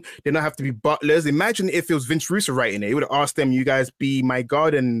same thing, they don't have to be butlers. Imagine if it was Vince Russo writing it. He would have asked them, you guys be my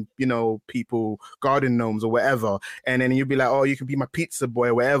garden, people, garden gnomes or whatever. And then you'd be like, oh, you can be my pizza boy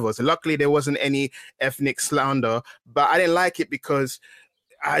or whatever. So luckily there wasn't any ethnic slander, but I didn't like it because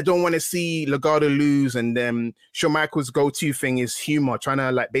I don't want to see Legado lose, and then Shawn Michaels' go-to thing is humor, trying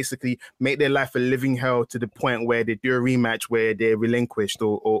to like basically make their life a living hell to the point where they do a rematch where they're relinquished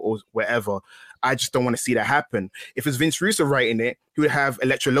or whatever. I just don't want to see that happen. If it's Vince Russo writing it, he would have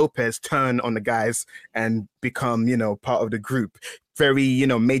Elektra Lopez turn on the guys and become, part of the group. Very,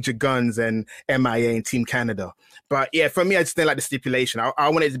 Major Guns and MIA and Team Canada. But yeah, for me, I just didn't like the stipulation. I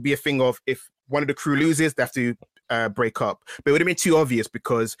wanted it to be a thing of if one of the crew loses, they have to break up. But it would have been too obvious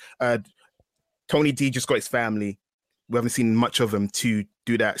because Tony D just got his family. We haven't seen much of him to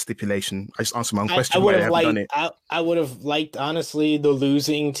do that stipulation. I just answered my own question. I would have liked, honestly, the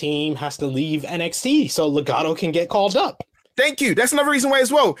losing team has to leave NXT so Legado can get called up. Thank you. That's another reason why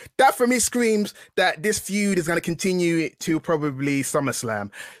as well. That for me screams that this feud is going to continue to probably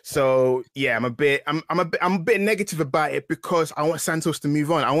SummerSlam. So yeah, I'm a bit negative about it because I want Santos to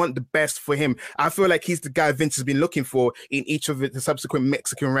move on. I want the best for him. I feel like he's the guy Vince has been looking for in each of the subsequent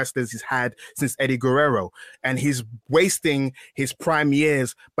Mexican wrestlers he's had since Eddie Guerrero, and he's wasting his prime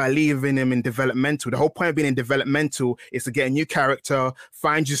years by leaving him in developmental. The whole point of being in developmental is to get a new character,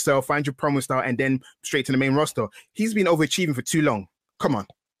 find yourself, find your promo style, and then straight to the main roster. He's been overachieving for too long. Come on.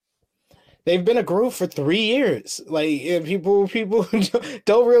 They've been a group for 3 years. Like people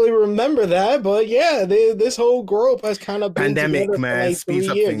don't really remember that, but yeah, this whole group has kind of been pandemic, man, like speeds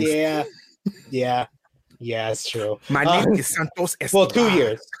up things. Yeah, it's true. My name is Santos Escobar.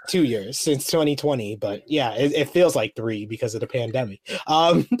 Well, 2 years since 2020, but yeah, it feels like 3 because of the pandemic.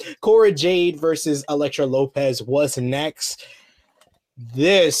 Cora Jade versus Elektra Lopez was next.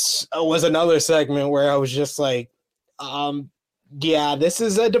 This was another segment where I was just like, yeah, this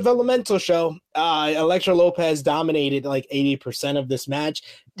is a developmental show. Elektra Lopez dominated like 80% of this match,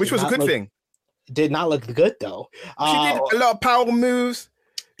 which was a good thing. Did not look good though. She did a lot of power moves.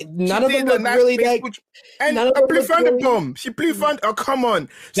 None of them looked really that. And a blue thunder bomb. She blew thunder. Oh, come on.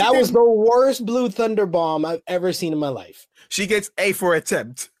 That was the worst blue thunder bomb I've ever seen in my life. She gets A for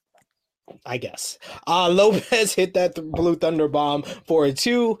attempt, I guess. Lopez hit that blue thunder bomb for a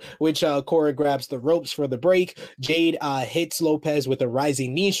 2, which Cora grabs the ropes for the break. Jade hits Lopez with a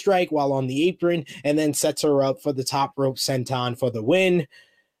rising knee strike while on the apron and then sets her up for the top rope senton for the win.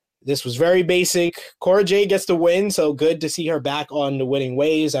 This was very basic. Cora Jade gets the win, so good to see her back on the winning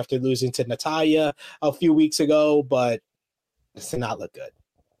ways after losing to Natalya a few weeks ago, but this did not look good.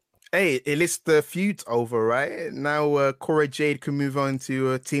 Hey, at least the feud's over, right? Now Cora Jade can move on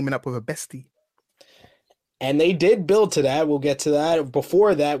to teaming up with a bestie. And they did build to that. We'll get to that.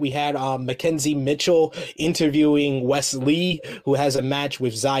 Before that, we had Mackenzie Mitchell interviewing Wes Lee, who has a match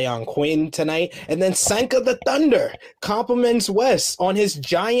with Zion Quinn tonight. And then Sanka the Thunder compliments Wes on his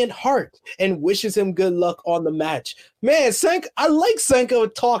giant heart and wishes him good luck on the match. Man, Sanka, I like Sanka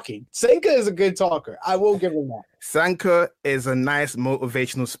talking. Sanka is a good talker. I will give him that. Sanka is a nice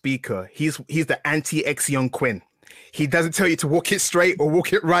motivational speaker. He's the anti-X-Young Quinn. He doesn't tell you to walk it straight or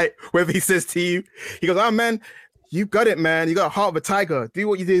walk it right, whatever he says to you. He goes, oh, man, you got it, man. You got a heart of a tiger. Do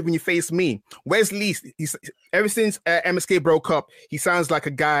what you did when you faced me. Where's Lee? Ever since MSK broke up, he sounds like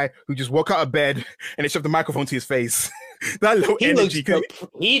a guy who just woke out of bed and they shoved the microphone to his face. That low energy.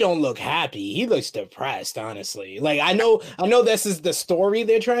 He don't look happy. He looks depressed, honestly. Like I know this is the story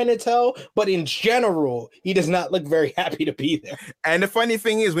they're trying to tell, but in general, he does not look very happy to be there. And the funny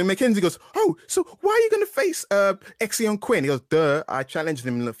thing is, when Mackenzie goes, "Oh, so why are you going to face X-Young Quinn?" He goes, "Duh, I challenged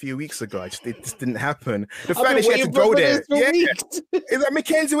him a few weeks ago. It just didn't happen." The fact that she had to go there, it's like,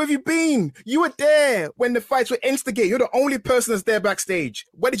 Mackenzie, where have you been? You were there when the fights were instigated. You're the only person that's there backstage.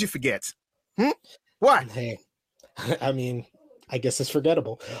 What did you forget? What? Hey. I mean, I guess it's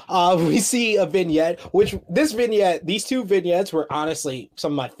forgettable. We see a vignette, these 2 vignettes were honestly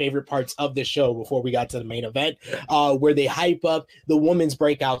some of my favorite parts of the show before we got to the main event, where they hype up the women's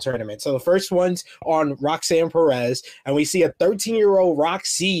breakout tournament. So the first one's on Roxanne Perez, and we see a 13-year-old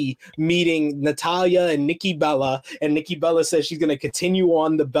Roxy meeting Natalya and Nikki Bella, and Nikki Bella says she's going to continue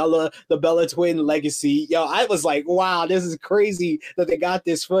on the Bella twin legacy. Yo, I was like, wow, this is crazy that they got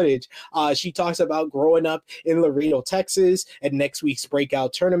this footage. She talks about growing up in Laredo, Texas, and next week's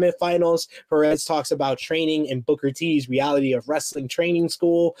breakout tournament finals. Perez talks about training in Booker T's Reality of Wrestling training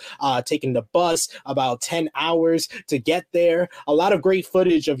school, taking the bus about 10 hours to get there. A lot of great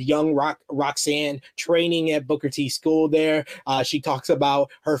footage of young Roxanne training at Booker T school there. She talks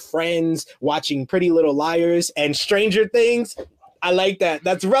about her friends watching Pretty Little Liars and Stranger Things. I like that.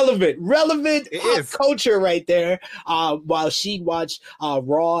 That's relevant pop culture right there. While she watched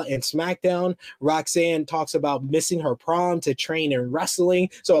Raw and SmackDown, Roxanne talks about missing her prom to train in wrestling.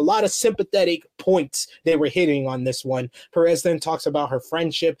 So a lot of sympathetic points they were hitting on this one. Perez then talks about her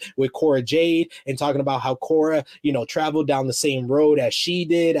friendship with Cora Jade and talking about how Cora, traveled down the same road as she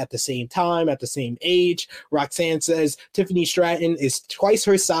did at the same time, at the same age. Roxanne says Tiffany Stratton is twice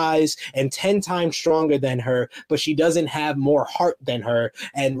her size and 10 times stronger than her, but she doesn't have more heart than her.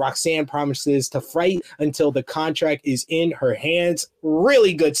 And Roxanne promises to fight until the contract is in her hands.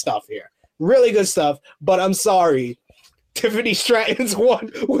 Really good stuff here. Really good stuff. But I'm sorry, Tiffany Stratton's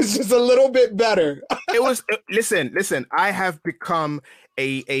one was just a little bit better. It was. Listen. I have become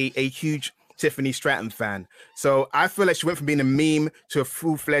a huge Tiffany Stratton fan. So I feel like she went from being a meme to a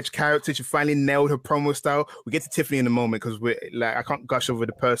full-fledged character. She finally nailed her promo style. We get to Tiffany in a moment because I can't gush over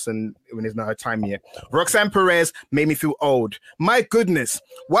the person when it's not her time yet. Roxanne Perez made me feel old. My goodness.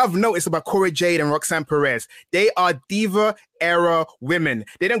 What I've noticed about Cora Jade and Roxanne Perez, they are diva era women.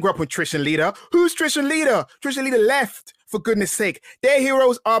 They didn't grow up with Trish and Lita. Who's Trish and Lita? Trish and Lita left, for goodness sake. Their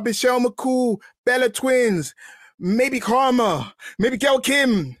heroes are Michelle McCool, Bella Twins, maybe Karma, maybe Gail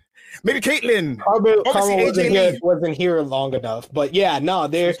Kim, maybe Caitlyn. Karma wasn't here long enough, but yeah, no,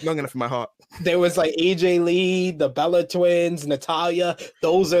 there's long enough for my heart. There was like AJ Lee, the Bella Twins, Natalia.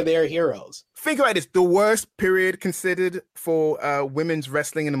 Those are their heroes. Think about this: the worst period considered for women's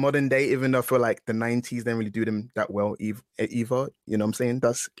wrestling in the modern day, even though for like the 90s, they didn't really do them that well. Eva, you know what I'm saying?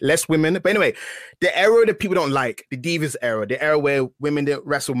 That's less women. But anyway, the era that people don't like, the Divas era, the era where women didn't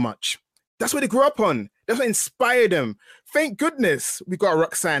wrestle much. That's what they grew up on. That's what inspired them. Thank goodness we got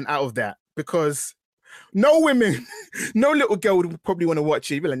Roxanne out of that, because no women, no little girl would probably want to watch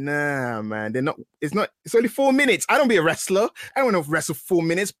it. You'd be like, nah, man, it's only 4 minutes. I don't be a wrestler. I don't want to wrestle 4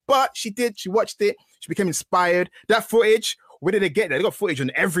 minutes, but she did. She watched it. She became inspired. That footage, where did they get that? They got footage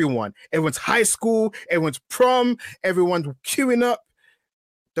on everyone. Everyone's high school, everyone's prom, everyone's queuing up.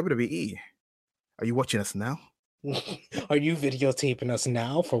 WWE, are you watching us now? Are you videotaping us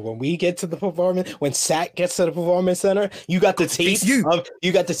now for when we get to the performance? When Sack gets to the performance center, you got the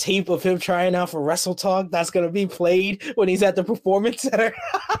tape of him trying out for Wrestle Talk. That's gonna be played when he's at the performance center.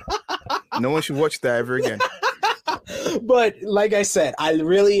 No one should watch that ever again. But like I said, I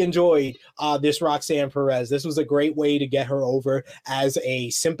really enjoyed this Roxanne Perez. This was a great way to get her over as a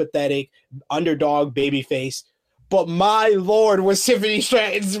sympathetic underdog babyface. But my Lord, was Tiffany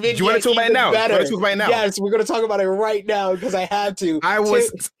Stratton's video. Do you want to talk about it now? Yes, we're going to talk about it right now because I have to. I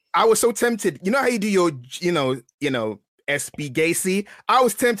was so tempted. You know how you do your, SB Gacy? I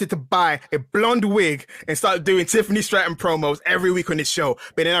was tempted to buy a blonde wig and start doing Tiffany Stratton promos every week on this show.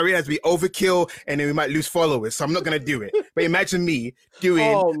 But then I realized we overkill and then we might lose followers. So I'm not going to do it. But imagine me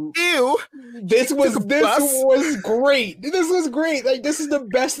doing, This was great. This was great. Like, this is the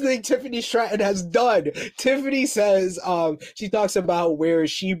best thing Tiffany Stratton has done. Tiffany says, she talks about where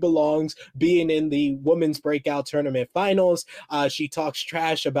she belongs being in the women's breakout tournament finals. She talks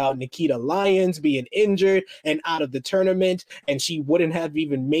trash about Nikita Lyons being injured and out of the tournament, and she wouldn't have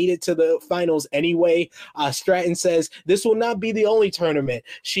even made it to the finals anyway. Stratton says this will not be the only tournament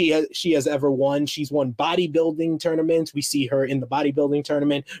she has ever won. She's won bodybuilding tournaments. We see her in the bodybuilding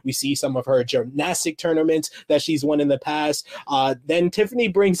tournament. We see some of her gymnastic tournaments that she's won in the past. Then Tiffany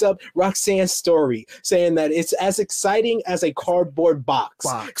brings up Roxanne's story, saying that it's as exciting as a cardboard box.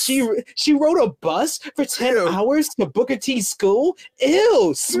 She rode a bus for 10 hours to Booker T school.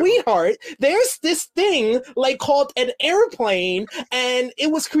 Ew, sweetheart. There's this thing like called an airplane, and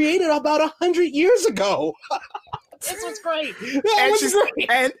it was created about 100 years ago. This was great.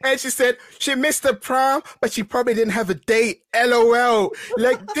 And she said she missed the prom, but she probably didn't have a date. LOL.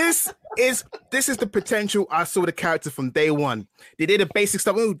 Like, this is the potential. I saw the character from day one. They did the basic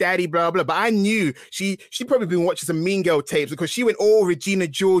stuff, daddy, blah, blah. But I knew she probably been watching some Mean Girl tapes, because she went all Regina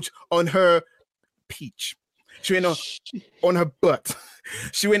George on her peach. She went on her butt.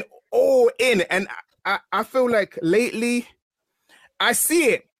 She went all in. And I feel like lately, I see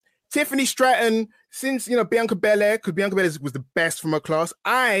it. Tiffany Stratton, since, Bianca Belair, because Bianca Belair was the best from her class,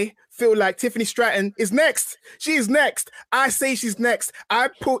 I feel like Tiffany Stratton is next. She is next. I say she's next. I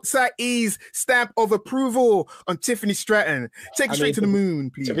put Saeed's stamp of approval on Tiffany Stratton. Take her straight to the moon,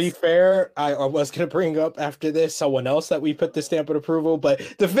 please. To be fair, I was going to bring up after this someone else that we put the stamp of approval, but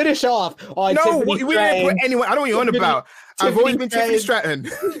to finish off on Tiffany Stratton, didn't put anyone. I don't know what you're on about. I've always been Tiffany Stratton.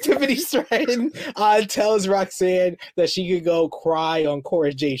 Tiffany Stratton tells Roxanne that she could go cry on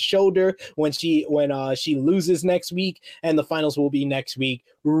Cora Jay's shoulder when she loses next week, and the finals will be next week.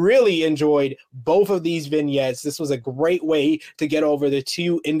 Really really enjoyed both of these vignettes. This was a great way to get over the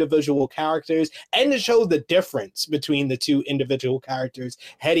two individual characters and to show the difference between the two individual characters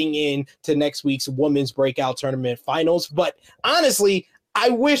heading into next week's Women's Breakout Tournament finals. But honestly, I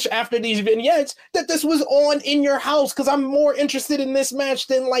wish after these vignettes that this was on In Your House, because I'm more interested in this match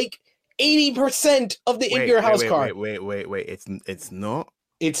than like 80% of the In Your House card. Wait. It's not.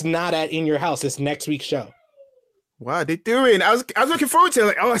 It's not at In Your House. It's next week's show. Wow, they're doing. I was looking forward to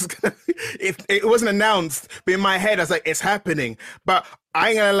it. Like, it wasn't announced, but in my head, I was like, it's happening. But I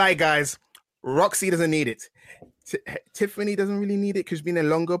ain't gonna lie, guys. Roxy doesn't need it. Tiffany doesn't really need it because she's been there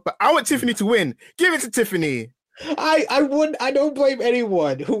longer. But I want Tiffany to win. Give it to Tiffany. I don't blame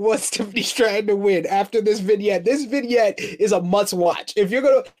anyone who wants Tiffany Stratton to win after this vignette. This vignette is a must watch. If you're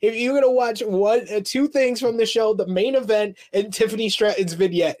gonna watch two things from the show, the main event and Tiffany Stratton's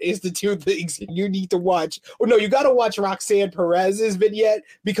vignette is the two things you need to watch. Or no, you gotta watch Roxanne Perez's vignette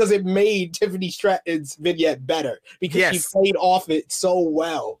because it made Tiffany Stratton's vignette better because she played off it so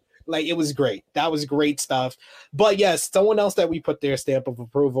well. Like, it was great. That was great stuff. But yes, someone else that we put their stamp of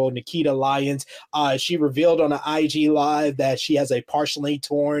approval, Nikita Lyons. She revealed on an IG Live that she has a partially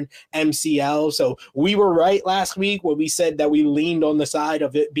torn MCL. So we were right last week when we said that we leaned on the side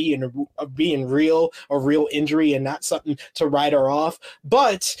of it being real, a real injury and not something to write her off.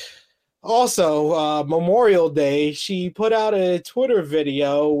 But also, Memorial Day, she put out a Twitter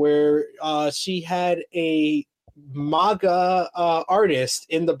video where she had a MAGA artist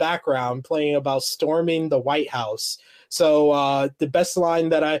in the background playing about storming the White House. So the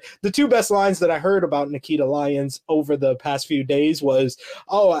two best lines that I heard about Nikita Lyons over the past few days was,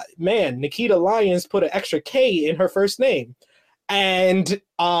 oh man, Nikita Lyons put an extra K in her first name. And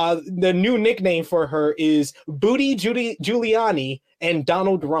the new nickname for her is Booty Giuliani and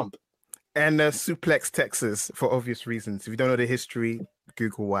Donald Rump. And Suplex Texas, for obvious reasons. If you don't know the history,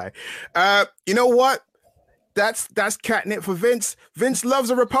 Google why. You know what? That's catnip for Vince. Vince loves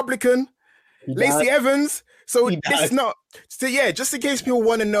a Republican, Lacey Evans. So it's not. So yeah, just in case people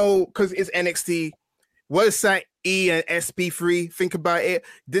want to know, because it's NXT, what is that E and SB free? Think about it.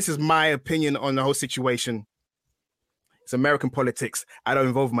 This is my opinion on the whole situation. It's American politics. I don't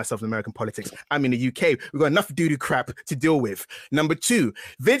involve myself in American politics. I'm in the UK. We've got enough doo-doo crap to deal with. Number two,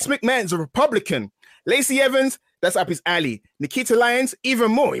 Vince McMahon's a Republican. Lacey Evans, that's up his alley. Nikita Lyons, even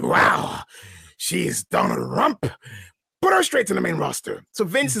more. Wow. She's Donald Rump. Put her straight to the main roster. So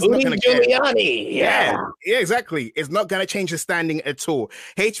Vince is not going to care. Yeah, exactly. It's not going to change his standing at all.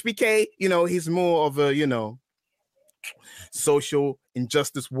 HBK, he's more of a, social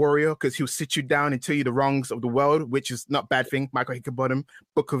injustice warrior because he'll sit you down and tell you the wrongs of the world, which is not a bad thing. Michael Hickenbottom,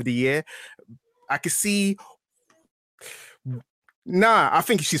 Book of the Year. I could see... Nah, I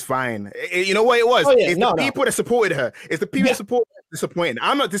think she's fine. You know what it was? It's the people that supported her. It's the people that supported her disappointed.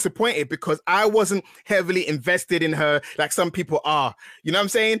 I'm not disappointed because I wasn't heavily invested in her like some people are. You know what I'm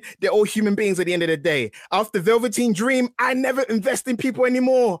saying? They're all human beings at the end of the day. After Velveteen Dream, I never invest in people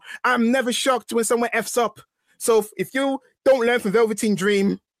anymore. I'm never shocked when someone F's up. So if you don't learn from Velveteen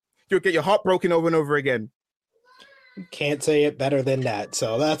Dream, you'll get your heart broken over and over again. Can't say it better than that.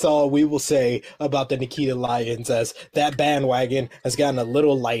 So that's all we will say about the Nikita Lyons, as that bandwagon has gotten a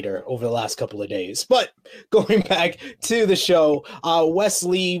little lighter over the last couple of days. But going back to the show, Wes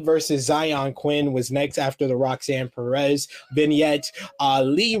Lee versus Zion Quinn was next after the Roxanne Perez vignette.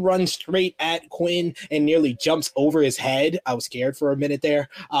 Lee runs straight at Quinn and nearly jumps over his head. I was scared for a minute there.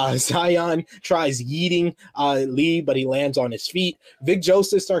 Zion tries yeeting Lee, but he lands on his feet. Vic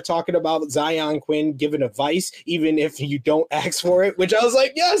Joseph starts talking about Zion Quinn giving advice, even if you don't ask for it, which I was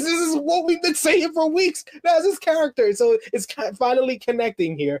like, yes, this is what we've been saying for weeks. That's his character. So it's finally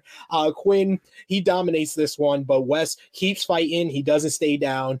connecting here. Quinn, he dominates this one, but Wes keeps fighting. He doesn't stay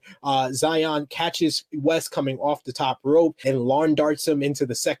down. Zion catches Wes coming off the top rope and lawn darts him into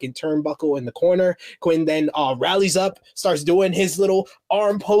the second turnbuckle in the corner. Quinn then rallies up, starts doing his little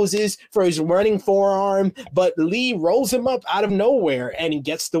arm poses for his running forearm, but Lee rolls him up out of nowhere and he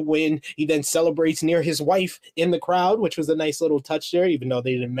gets the win. He then celebrates near his wife in the crowd, which was a nice little touch there, even though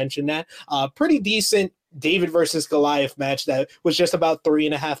they didn't mention that. Pretty decent David versus Goliath match that was just about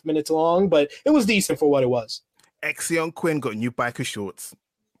 3.5 minutes long, but it was decent for what it was. Exion Quinn got new biker shorts.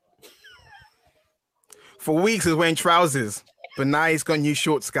 For weeks he was wearing trousers, but now he's got new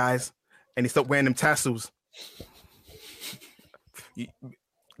shorts, guys, and he stopped wearing them tassels.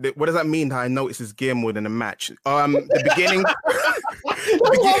 What does that mean that I noticed his gear more than a match? The beginning...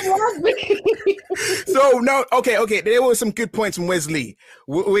 So no, okay. There were some good points from Wesley.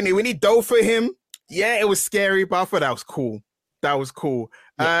 When he dove for him, yeah, it was scary, but I thought that was cool.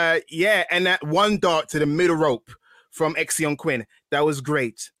 Yeah. And that one dart to the middle rope from Exion Quinn, that was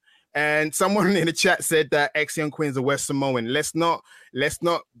great. And someone in the chat said that Axiom Quinn's a West Samoan. Let's not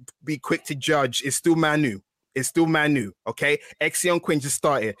be quick to judge. It's still Manu. Okay? Axiom Quinn just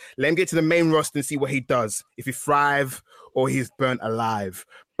started. Let him get to the main roster and see what he does. If he thrive or he's burnt alive.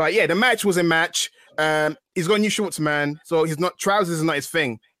 But yeah, the match was a match. He's got new shorts, man. So he's not trousers is not his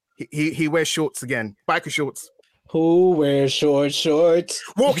thing. He wears shorts again. Biker shorts. Who wears shorts?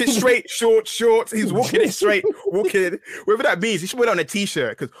 Walking straight, shorts. He's walking it straight. Walking. Whatever that means, he should wear it on a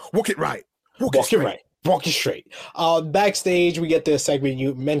t-shirt because walk it right. Walk it straight. Walking straight. Backstage, we get the segment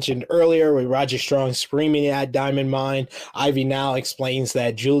you mentioned earlier with Roger Strong screaming at Diamond Mine. Ivy now explains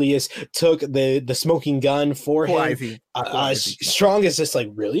that Julius took the smoking gun for him. Ivy. Strong is just like,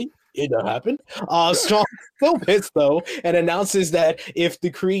 really? It don't happen. Strong still pissed though, and announces that if the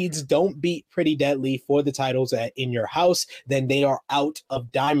Creeds don't beat Pretty Deadly for the titles at In Your House, then they are out of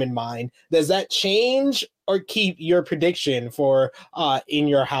Diamond Mine. Does that change or keep your prediction for In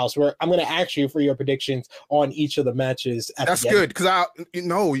Your House? Where I'm going to ask you for your predictions on each of the matches. That's good because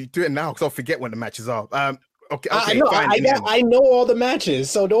you do it now because I'll forget when the matches are. Okay, I know all the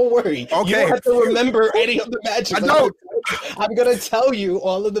matches, so don't worry. Okay. You don't have to remember any of the matches. I don't. I'm gonna tell you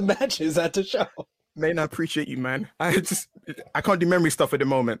all of the matches at the show. Man, I appreciate you, man. I can't do memory stuff at the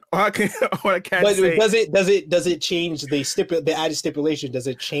moment. All I can but say. Does it change the added stipulation? Does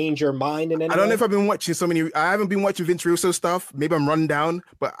it change your mind in any way? I don't know if I've been watching I haven't been watching Vince Russo stuff. Maybe I'm run down,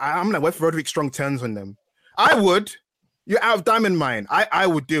 but I'm like, what if Roderick Strong turns on them? I would. You're out of Diamond Mine. I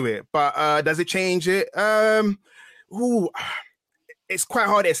would do it, but does it change it? It's quite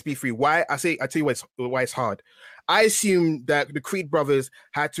hard, SB3. Why? I tell you why it's hard. I assume that the Creed brothers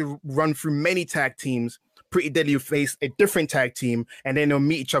had to run through many tag teams. Pretty Deadly face a different tag team, and then they'll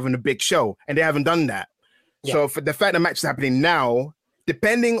meet each other in a big show, and they haven't done that. Yeah. So for the fact the match is happening now,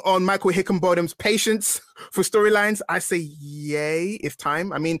 depending on Michael Hickenbottom's patience for storylines, I say yay if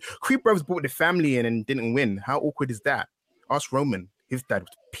time. I mean, Creed brothers brought the family in and didn't win. How awkward is that? Ask Roman. His dad was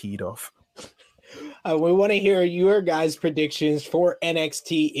peed off. We want to hear your guys' predictions for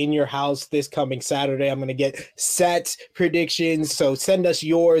NXT In Your House this coming Saturday. I'm going to get set predictions. So send us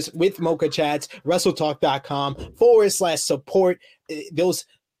yours with Mocha Chats, WrestleTalk.com/support. Those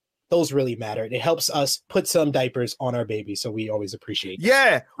really matter. It helps us put some diapers on our babies. So we always appreciate it.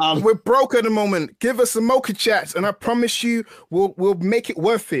 Yeah. We're broke at the moment. Give us some Mocha Chats and I promise you we'll make it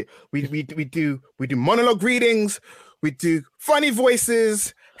worth it. We do monologue readings. We do funny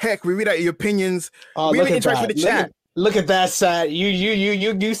voices. Heck, we read out your opinions. We even interact with the chat. Look at that, Sat.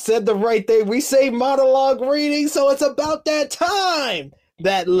 You said the right thing. We say monologue reading, so it's about that time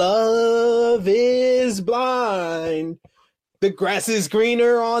that love is blind. The grass is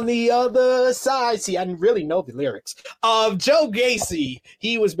greener on the other side. See, I didn't really know the lyrics of Joe Gacy.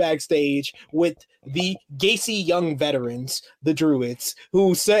 He was backstage with the Gacy Young Veterans, the Druids,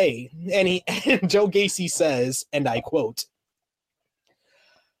 who say, and Joe Gacy says, and I quote,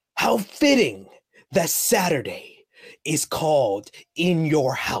 "How fitting that Saturday is called In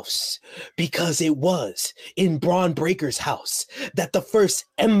Your House, because it was in Braun Breaker's house that the first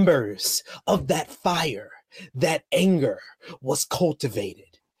embers of that fire, that anger was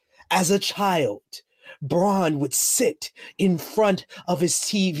cultivated. As a child, Braun would sit in front of his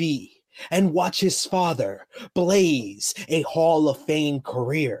TV and watch his father blaze a Hall of Fame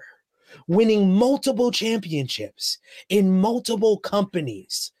career, winning multiple championships in multiple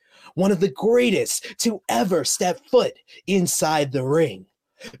companies, one of the greatest to ever step foot inside the ring,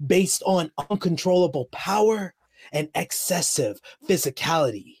 based on uncontrollable power and excessive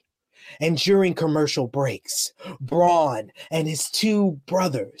physicality. And during commercial breaks, Braun and his two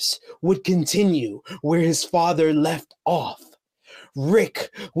brothers would continue where his father left off.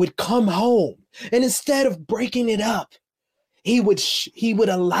 Rick would come home, and instead of breaking it up, he would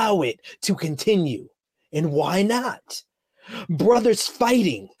allow it to continue. And why not? Brothers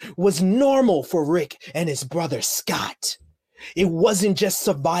fighting was normal for Rick and his brother Scott. It wasn't just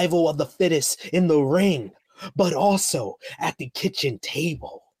survival of the fittest in the ring, but also at the kitchen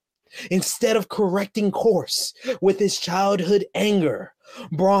table. Instead of correcting course with his childhood anger,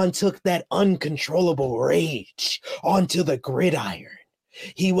 Braun took that uncontrollable rage onto the gridiron.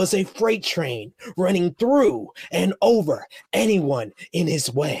 He was a freight train running through and over anyone in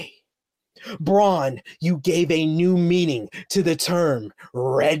his way. Braun, you gave a new meaning to the term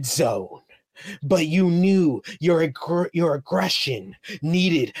red zone, but you knew your aggression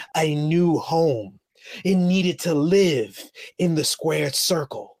needed a new home. It needed to live in the squared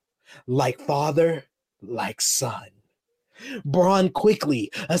circle, like father, like son. Braun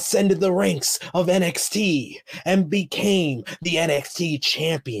quickly ascended the ranks of NXT and became the NXT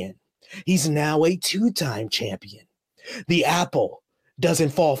champion. He's now a two-time champion. The apple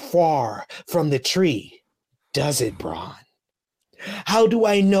doesn't fall far from the tree, does it, Bronn? How do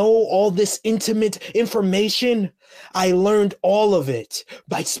I know all this intimate information? I learned all of it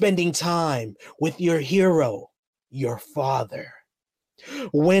by spending time with your hero, your father.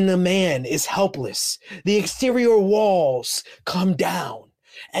 When a man is helpless, the exterior walls come down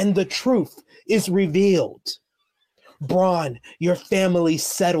and the truth is revealed. Bronn, your family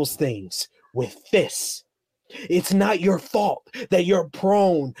settles things with fists. It's not your fault that you're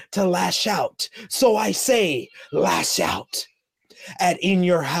prone to lash out. So I say, lash out. In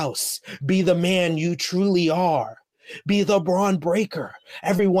your house, be the man you truly are. Be the Bronn Breakker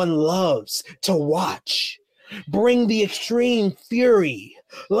everyone loves to watch. Bring the extreme fury.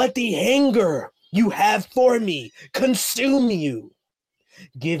 Let the anger you have for me consume you.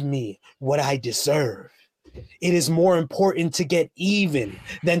 Give me what I deserve. It is more important to get even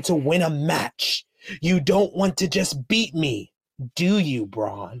than to win a match. You don't want to just beat me, do you,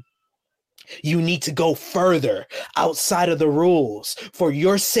 Bronn? You need to go further outside of the rules for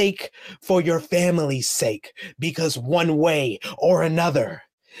your sake, for your family's sake, because one way or another,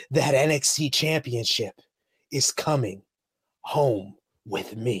 that NXT championship is coming home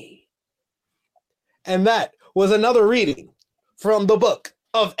with me. And that was another reading from the book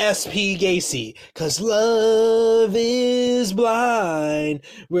of S.P. Gacy, because love is blind.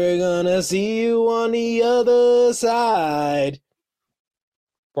 We're gonna see you on the other side.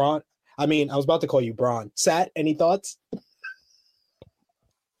 Bronn, I was about to call you Bronn. Sat, any thoughts?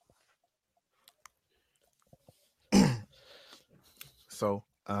 So,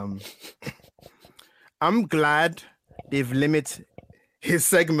 I'm glad they've limited his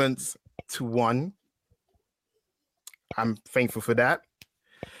segments to one. I'm thankful for that.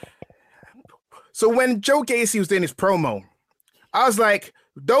 So when Joe Gacy was doing his promo, I was like,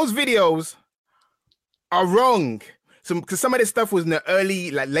 those videos are wrong. Because some of this stuff was in the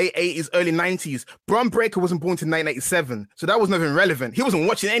late 80s, early 90s. Bron Breakker wasn't born until 1987, so that was nothing relevant. He wasn't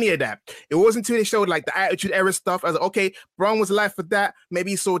watching any of that. It wasn't until they showed like the Attitude Era stuff. I was like, okay, Bron was alive for that. Maybe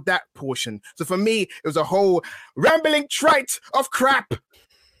he saw that portion. So for me, it was a whole rambling trite of crap.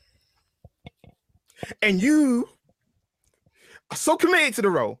 And you are so committed to the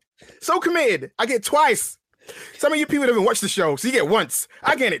role. So committed. I get twice. Some of you people haven't watched the show, so you get once.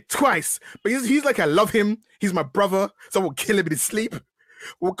 I get it twice. But he's like, I love him. He's my brother. So I will kill him in his sleep.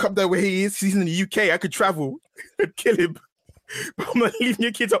 We'll come down where he is. He's in the UK. I could travel and kill him. But I'm not leaving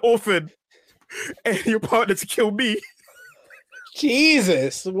your kids an orphan and your partner to kill me.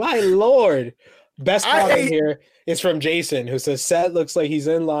 Jesus, my Lord. Best comment here is from Jason, who says, Seth looks like he's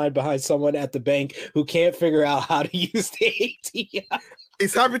in line behind someone at the bank who can't figure out how to use the ATM.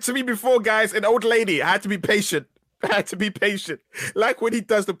 It's happened to me before, guys. An old lady. I had to be patient. Like when he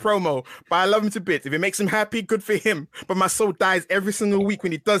does the promo. But I love him to bits. If it makes him happy, good for him. But my soul dies every single week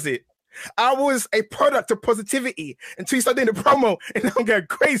when he does it. I was a product of positivity until he started doing the promo. And now I'm getting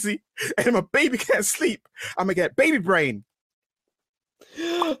crazy. And my baby can't sleep. I'm going to get baby brain.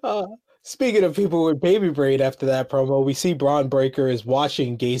 Speaking of people with baby brain after that promo, we see Bron Breakker is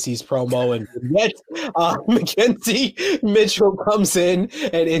watching Gacy's promo, and yet Mackenzie Mitchell comes in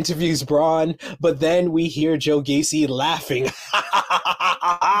and interviews Bron, but then we hear Joe Gacy laughing.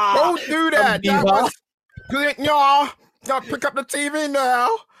 Don't do that. That was good. Y'all pick up the TV now.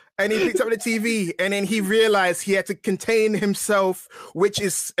 And he picked up the TV, and then he realized he had to contain himself, which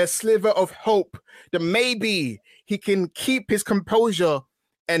is a sliver of hope that maybe he can keep his composure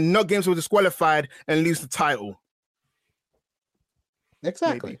and not get himself disqualified and lose the title.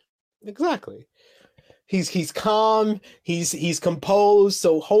 Exactly. He's calm, he's composed,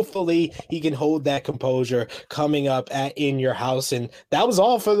 so hopefully he can hold that composure coming up at In Your House. And that was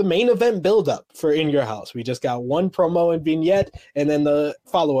all for the main event build-up for In Your House. We just got one promo and vignette, and then the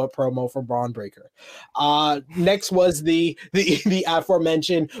follow-up promo for Bron Breakker. Next was the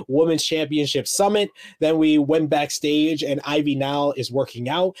aforementioned Women's Championship Summit. Then we went backstage, and Ivy Nile is working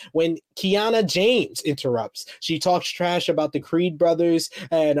out when Kiana James interrupts. She talks trash about the Creed brothers,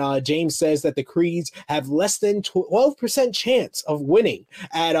 and James says that the Creeds have less than 12% chance of winning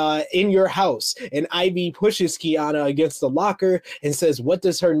at In Your House. And Ivy pushes Kiana against the locker and says, what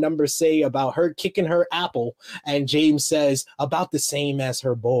does her number say about her kicking her apple? And James says, about the same as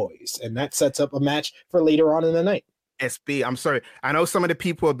her boys. And that sets up a match for later on in the night. SB, I'm sorry. I know some of the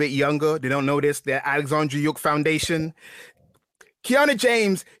people are a bit younger. They don't know this. They're Alexandria York Foundation. Kiana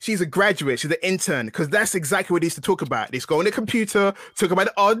James, she's a graduate. She's an intern, because that's exactly what they used to talk about. They just go on the computer, talk about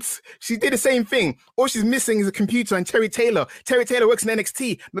the odds. She did the same thing. All she's missing is a computer and Terry Taylor. Terry Taylor works in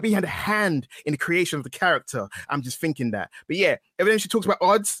NXT. Maybe he had a hand in the creation of the character. I'm just thinking that. But yeah, every time she talks about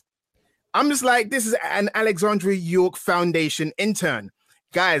odds, I'm just like, this is an Alexandria York Foundation intern.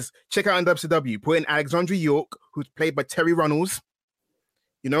 Guys, check out on WCW. Put in Alexandria York, who's played by Terry Runnels.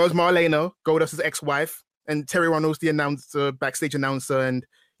 You know, as Marlena, Goldust's ex-wife, and Terry Runnels, the announcer, backstage announcer, and,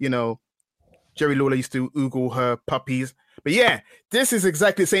 you know, Jerry Lawler used to oogle her puppies. But yeah, this is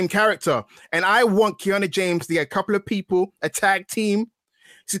exactly the same character. And I want Kiana James to get a couple of people, a tag team.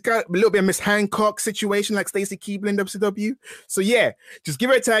 She's got a little bit of Miss Hancock situation like Stacey Keebler in WCW. So yeah, just give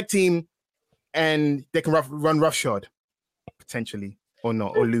her a tag team and they can run roughshod, potentially. Or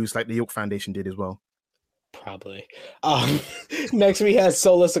not, or lose like the York Foundation did as well. Probably. Next we have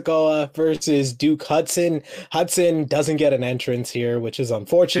Solo Sikoa versus Duke Hudson. Hudson doesn't get an entrance here, which is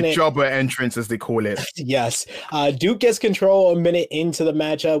unfortunate. The jobber entrance, as they call it. Yes. Duke gets control a minute into the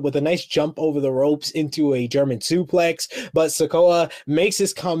matchup with a nice jump over the ropes into a German suplex, but Sikoa makes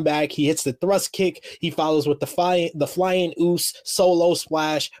his comeback. He hits the thrust kick. He follows with the flying Oos solo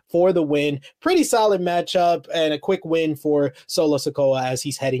splash for the win. Pretty solid matchup and a quick win for Solo Sikoa as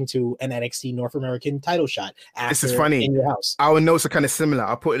he's heading to an NXT North American title shot. This is funny. In your house. Our notes are kind of similar.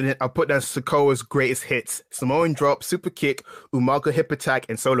 I'll put that Sikoa's greatest hits: Samoan drop, super kick, Umaga hip attack,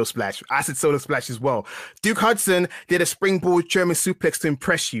 and solo splash. I said solo splash as well. Duke Hudson did a springboard German suplex to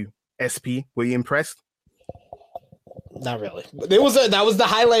impress you. SP, were you impressed? Not really. That was the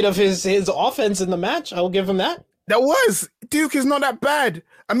highlight of his offense in the match. I will give him that. That was. Duke is not that bad.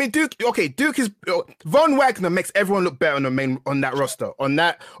 I mean, Duke is Von Wagner makes everyone look better on that roster, on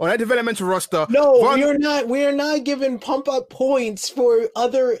that developmental roster. No, we are not giving pump up points for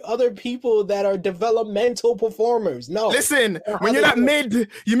other people that are developmental performers. No. Listen, when you're that mid,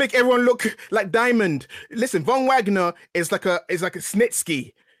 you make everyone look like Diamond. Listen, Von Wagner is like a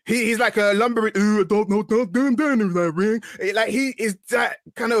Snitsky. He's like a lumbering. Don't do that ring. Like he is that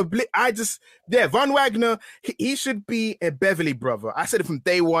kind of. Von Wagner. He should be a Beverly brother. I said it from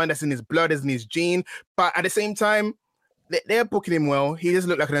day one. That's in his blood. That's in his gene. But at the same time, they're booking him well. He doesn't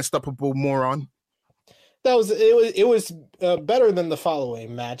look like an unstoppable moron. It was better than the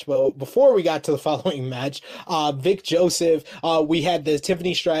following match. But before we got to the following match, Vic Joseph, we had the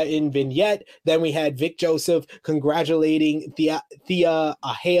Tiffany Stratton vignette. Then we had Vic Joseph congratulating Thea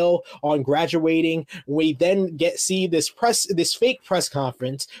Hale on graduating. We then see this fake press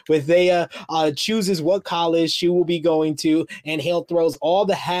conference where Thea chooses what college she will be going to, and Hale throws all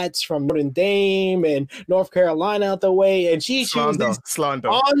the hats from Notre Dame and North Carolina out the way, and she chooses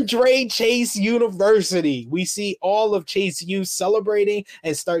Andre Chase University. We see all of Chase U celebrating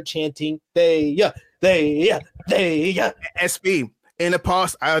and start chanting, they. SB. In the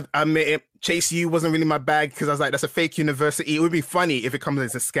past, I admit it, Chase U wasn't really my bag because I was like, that's a fake university. It would be funny if it comes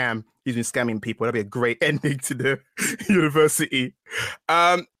as a scam. He's been scamming people. That'd be a great ending to the university.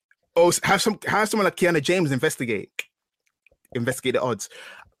 Have someone like Kiana James investigate the odds.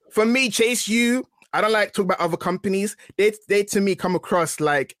 For me, Chase U, I don't like talking about other companies. They to me come across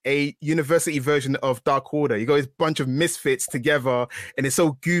like a university version of Dark Order. You got this bunch of misfits together, and it's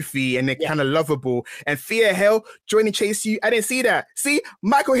so goofy and they're kind of lovable. And Thea Hale joining Chase U, I didn't see that. See,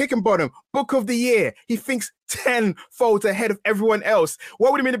 Michael Hickenbottom, Book of the Year. He thinks 10 folds ahead of everyone else.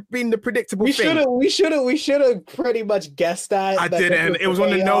 What would have been the predictable thing? We should have pretty much guessed that. I didn't. It was on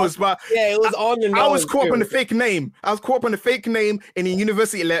the nose, but yeah, it was on the nose. I was caught up on the fake name. In the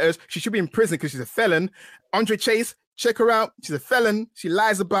university letters. She should be in prison because she's a felon. Andre Chase, check her out. She's a felon. She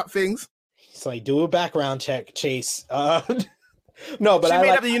lies about things. So like, do a background check, Chase. No, but she made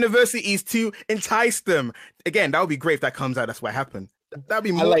up the universities to entice them. Again, that would be great if that comes out. That's what happened. That'd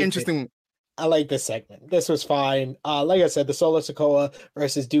be more interesting. I like this segment. This was fine. Like I said, the Solo Sikoa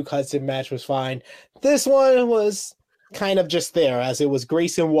versus Duke Hudson match was fine. This one was kind of just there, as it was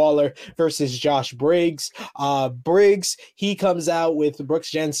Grayson Waller versus Josh Briggs. Briggs, he comes out with Brooks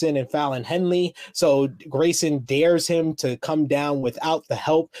Jensen and Fallon Henley. So Grayson dares him to come down without the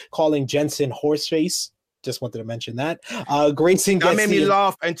help, calling Jensen horseface. Just wanted to mention that. Grayson that made me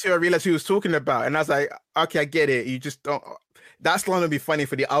laugh until I realized who he was talking about. And I was like, okay, I get it. You just don't. That's going to be funny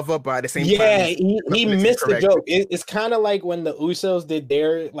for the other, but at the same time, he missed the joke. It's kind of like when the Usos did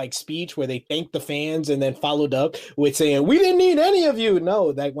their like speech where they thanked the fans and then followed up with saying, "We didn't need any of you."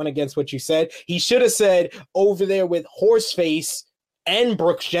 No, that went against what you said. He should have said over there with Horseface and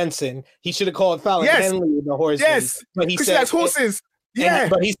Brooks Jensen. He should have called Fallon Henley the Horseface. Yes, but he said she likes horses. Yeah,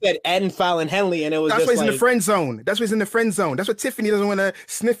 but he said and Fallon Henley, and it was that's why he's like, in the friend zone. That's why he's in the friend zone. That's what Tiffany doesn't want to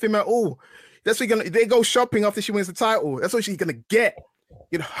sniff him at all. That's what they go shopping after she wins the title. That's what she's gonna get.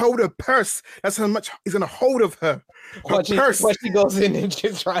 You can hold her purse. That's how much he's gonna hold of her. When she goes in and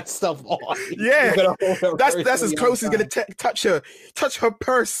just tries stuff on. Yeah, that's as close as gonna touch her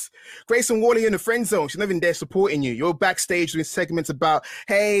purse. Grayson Waller in the friend zone. She's not even there supporting you. You're backstage doing segments about,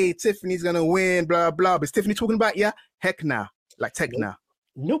 hey, Tiffany's gonna win, blah blah. But is Tiffany talking about you? Heck nah, like tech nah.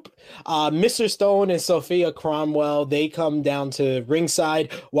 Nope. Mr. Stone and Sophia Cromwell, they come down to ringside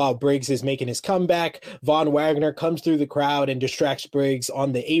while Briggs is making his comeback. Von Wagner comes through the crowd and distracts Briggs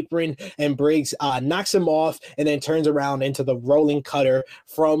on the apron, and Briggs knocks him off and then turns around into the rolling cutter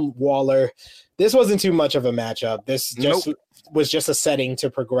from Waller. This wasn't too much of a matchup. This was just a setting to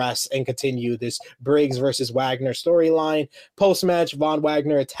progress and continue this Briggs versus Wagner storyline. Post-match, Von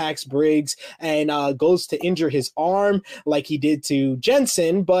Wagner attacks Briggs and goes to injure his arm like he did to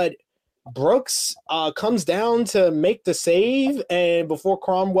Jensen, but Brooks comes down to make the save, and before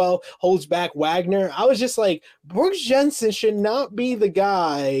Cromwell holds back Wagner, I was just like, Brooks Jensen should not be the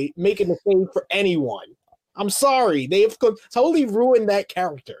guy making the save for anyone. I'm sorry. They have totally ruined that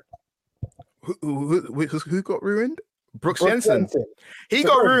character. Who got ruined? Brooks Jensen. He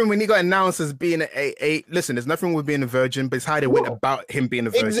got ruined when he got announced as being a listen, there's nothing with being a virgin, but it's how they went about him being a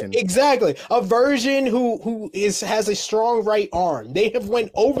virgin. Exactly. A virgin who has a strong right arm. They have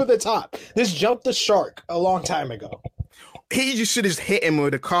went over the top. This jumped the shark a long time ago. He just should have hit him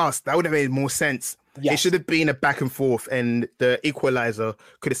with a cast. That would have made more sense. Yes. It should have been a back and forth, and the equalizer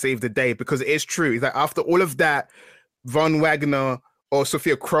could have saved the day, because it is true. It's like after all of that, Von Wagner or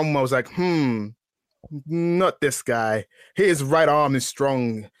Sophia Cromwell was like, not this guy. His right arm is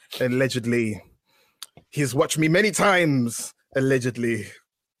strong, allegedly. He's watched me many times, allegedly.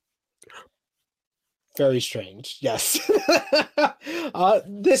 Very strange. Yes.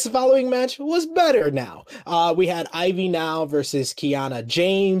 This following match was better now. We had Ivy Now versus Kiana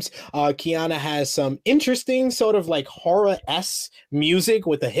James. Kiana has some interesting sort of like horror-esque music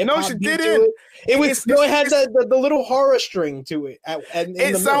with a hip-hop. No, she didn't. It had the little horror string to it.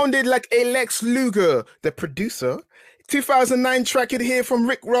 It sounded like a Lex Luger, the producer. 2009 track it here from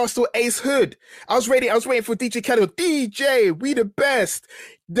Rick Ross or Ace Hood. I was waiting for DJ Khaled. DJ, we the best.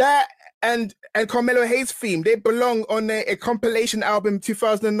 That and Carmelo Hayes theme, they belong on a compilation album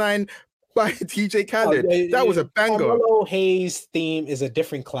 2009 by DJ Khaled. That was a banger. Carmelo Hayes theme is a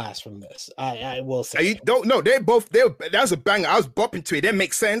different class from this. I will say. That's a banger. I was bopping to it. That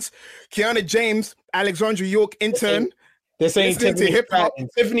makes sense. Kiana James, Alexandra York intern. This ain't Tiffany Stratton.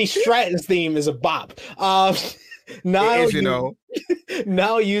 Tiffany Stratton's theme is a bop.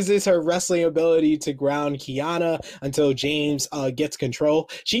 Now uses her wrestling ability to ground Kiana until James gets control.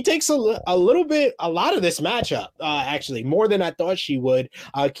 She takes a lot of this matchup, actually, more than I thought she would.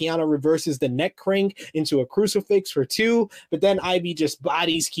 Kiana reverses the neck crank into a crucifix for 2, but then Ivy just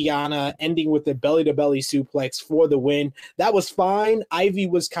bodies Kiana, ending with the belly-to-belly suplex for the win. That was fine. Ivy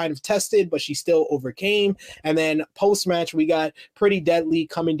was kind of tested, but she still overcame. And then post-match, we got Pretty Deadly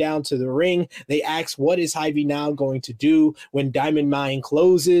coming down to the ring. They ask, what is Ivy Now going to do when Diamond Mine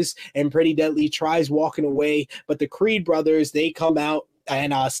closes? And Pretty Deadly tries walking away, but the Creed brothers, they come out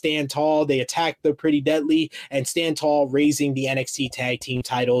and stand tall. They attack the Pretty Deadly and stand tall, raising the NXT tag team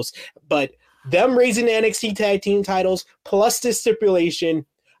titles. But them raising the NXT tag team titles plus this stipulation,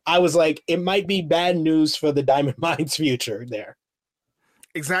 I was like, it might be bad news for the Diamond Mine's future there.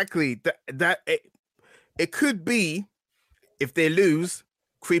 Exactly. It could be, if they lose,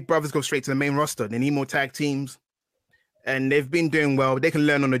 Creed brothers go straight to the main roster. They need more tag teams. And they've been doing well. They can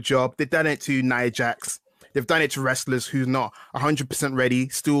learn on the job. They've done it to Nia Jax. They've done it to wrestlers who's not 100% ready,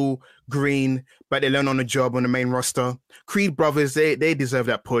 still green, but they learn on the job on the main roster. Creed brothers, they deserve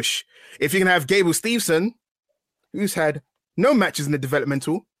that push. If you can have Gable Steveson, who's had no matches in the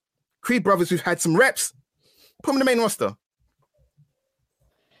developmental, Creed brothers who've had some reps, put them in the main roster.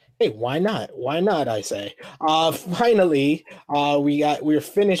 Hey, why not? Why not, I say. Finally, we're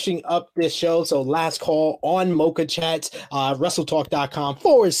finishing up this show. So last call on Mocha Chats,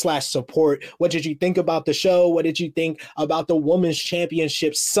 WrestleTalk.com/support. What did you think about the show? What did you think about the Women's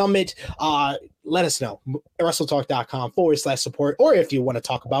Championship Summit? Let us know. WrestleTalk.com/support. Or if you want to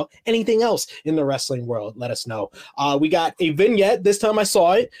talk about anything else in the wrestling world, let us know. We got a vignette. This time I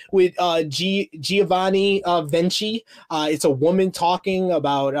saw it with Giovanni Vinci. It's a woman talking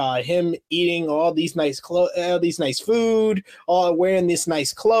about him eating all these nice food, wearing this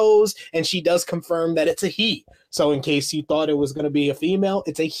nice clothes, and she does confirm that it's a he. So in case you thought it was going to be a female,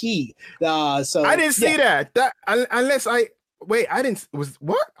 it's a he. So I didn't see that. I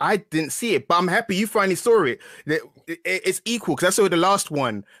didn't see it, but I'm happy you finally saw it. It's equal, because I saw the last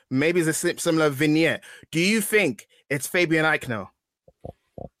one. Maybe it's a similar vignette. Do you think it's Fabian Eichner?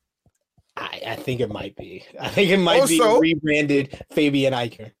 I think it might be. I think it might be rebranded Fabian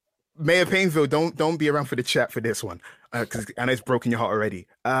Aichner. Mayor Painville, don't be around for the chat for this one, because I know it's broken your heart already.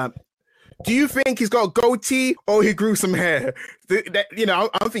 Do you think he's got a goatee or he grew some hair?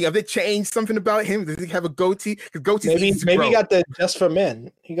 I'm thinking, have they changed something about him? Does he have a goatee? Because goatees maybe he got the Just for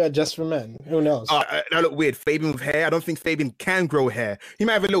Men. He got Just for Men. Who knows? That look weird. Fabian with hair. I don't think Fabian can grow hair. He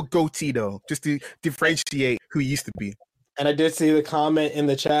might have a little goatee though, just to differentiate who he used to be. And I did see the comment in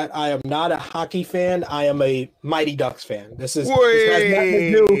the chat. I am not a hockey fan. I am a Mighty Ducks fan. This has nothing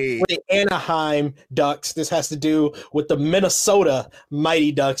to do with the Anaheim Ducks. This has to do with the Minnesota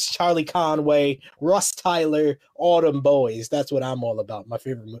Mighty Ducks. Charlie Conway, Russ Tyler, Autumn Boys. That's what I'm all about.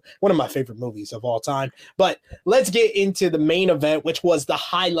 One of my favorite movies of all time. But let's get into the main event, which was the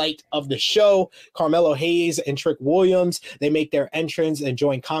highlight of the show. Carmelo Hayes and Trick Williams, they make their entrance and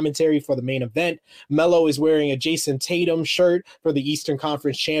join commentary for the main event. Melo is wearing a Jason Tatum shirt for the Eastern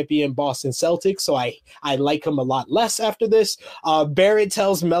Conference champion Boston Celtics, so I like him a lot less after this. Barrett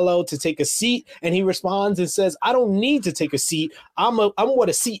tells Melo to take a seat, and he responds and says, "I don't need to take a seat. I'm what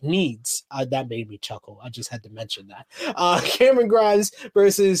a seat needs." That made me chuckle. I just had to mention that. Cameron Grimes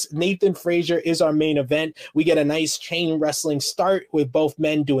versus Nathan Frazier is our main event. We get a nice chain wrestling start with both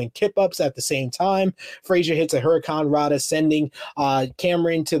men doing kip-ups at the same time. Frazier hits a Hurricane Rana, sending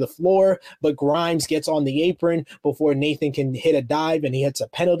Cameron to the floor, but Grimes gets on the apron before Nathan can hit a dive, and he hits a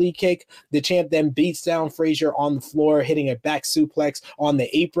penalty kick. The champ then beats down Frazier on the floor, hitting a back suplex on the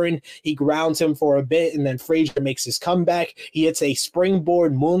apron. He grounds him for a bit, and then Frazier makes his comeback. He hits a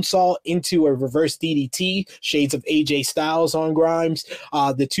springboard moonsault into a reverse DDT, shades of AJ Styles on Grimes.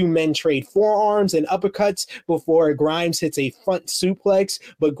 The two men trade forearms and uppercuts before Grimes hits a front suplex,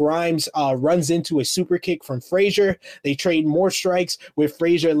 but Grimes runs into a super kick from Frazier. They trade more strikes, with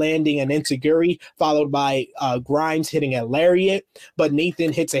Frazier landing an enziguri, followed by Grimes hitting a lariat, but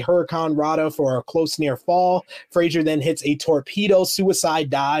Nathan hits a Hurricane Rana for a close near fall. Frazier then hits a torpedo suicide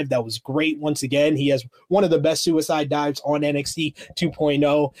dive that was great once again. He has one of the best suicide dives on NXT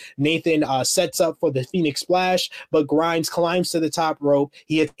 2.0. Nathan sets up for the Phoenix Splash, but Grimes climbs to the top rope.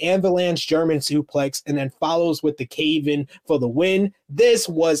 He hits Avalanche German suplex and then follows with the cave-in for the win. This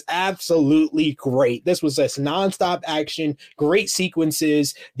was absolutely great. This was just nonstop action, great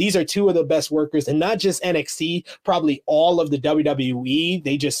sequences. These are two of the best workers, and not just NXT, probably all of the WWE.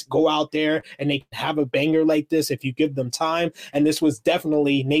 They just go out there and they have a banger like this if you give them time. And this was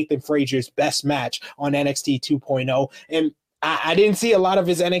definitely Nathan Frazier's best match on NXT 2.0. And I didn't see a lot of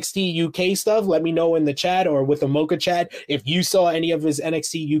his NXT UK stuff. Let me know in the chat or with the Mocha chat if you saw any of his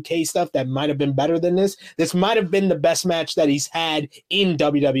NXT UK stuff that might have been better than this. This might have been the best match that he's had in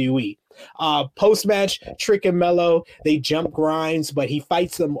WWE. Post-match, Trick and Melo, they jump Grimes, but he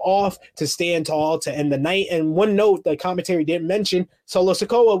fights them off to stand tall to end the night. And one note the commentary didn't mention, Solo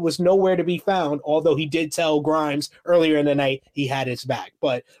Sikoa was nowhere to be found, although he did tell Grimes earlier in the night he had his back.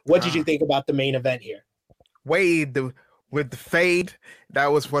 But what did you think about the main event here? With the fade, that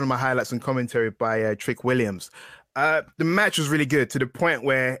was one of my highlights in commentary by Trick Williams. The match was really good, to the point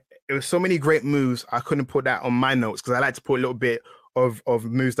where it was so many great moves, I couldn't put that on my notes, because I like to put a little bit of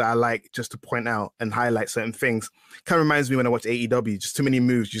moves that I like just to point out and highlight certain things. Kind of reminds me when I watch AEW, just too many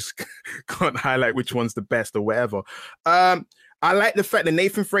moves, just can't highlight which one's the best or whatever. I like the fact that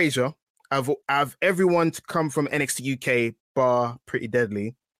Nathan Frazier, of everyone to come from NXT UK, bar Pretty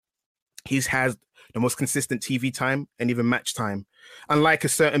Deadly, he's had the most consistent TV time and even match time. Unlike a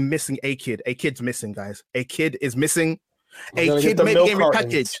certain missing A-Kid. A-Kid's missing, guys. A-Kid is missing. A-Kid may be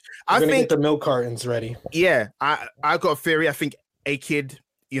repackaged. I think get the milk cartons ready. Yeah, I got a theory. I think A-Kid,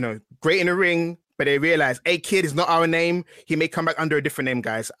 great in the ring, but they realize A-Kid is not our name. He may come back under a different name,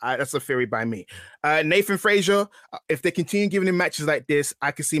 guys. That's a theory by me. Nathan Frazier, if they continue giving him matches like this,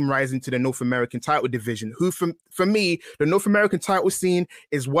 I can see him rising to the North American title division, who, for me, the North American title scene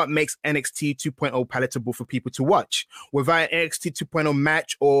is what makes NXT 2.0 palatable for people to watch. Without an NXT 2.0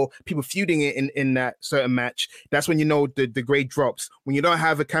 match or people feuding in that certain match, that's when the grade drops. When you don't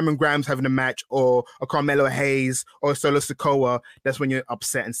have a Cameron Grimes having a match, or a Carmelo Hayes or a Solo Sikoa, that's when you're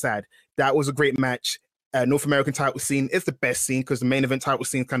upset and sad. That was a great match. North American title scene is the best scene, because the main event title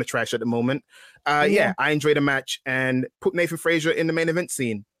scene is kind of trash at the moment. Yeah, I enjoyed the match, and put Nathan Frazier in the main event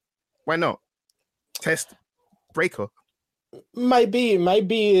scene. Why not? Test Breaker. Might be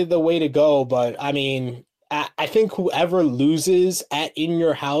the way to go, but I mean, I think whoever loses at In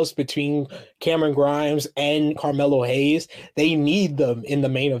Your House between Cameron Grimes and Carmelo Hayes, they need them in the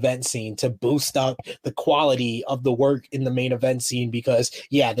main event scene to boost up the quality of the work in the main event scene because,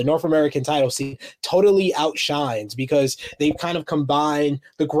 yeah, the North American title scene totally outshines because they've kind of combined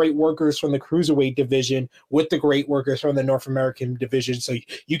the great workers from the Cruiserweight division with the great workers from the North American division. So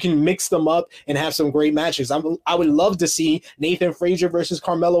you can mix them up and have some great matches. I would love to see Nathan Frazier versus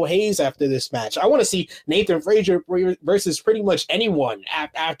Carmelo Hayes after this match. I want to see Nathan Frazier versus pretty much anyone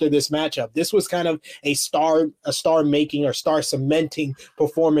after this matchup. This was kind of a star making or star cementing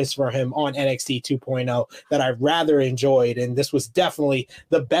performance for him on NXT 2.0 that I rather enjoyed. And this was definitely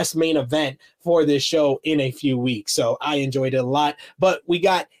the best main event for this show in a few weeks. So I enjoyed it a lot. But we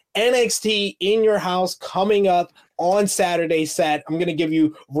got NXT in your house coming up on Saturday. I'm going to give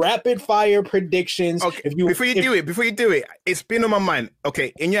you rapid fire predictions. Okay, before you do it, it's been on my mind.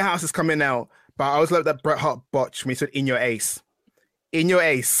 Okay, In Your House is coming out, but I always love that Bret Hart botch when he said In Your Ace. In Your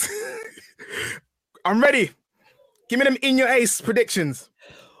Ace. I'm ready. Give me them In Your Ace predictions.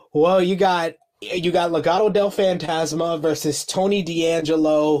 Well, you got Legado del Fantasma versus Tony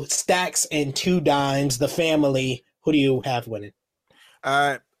D'Angelo, Stacks, and Two Dimes, the family. Who do you have winning?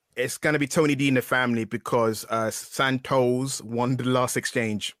 It's going to be Tony D and the family because Santos won the last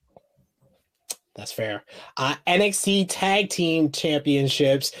exchange. That's fair. NXT Tag Team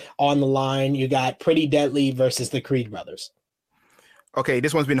Championships on the line. You got Pretty Deadly versus the Creed Brothers. Okay,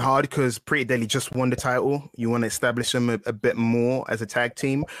 this one's been hard because Pretty Deadly just won the title. You want to establish them a bit more as a tag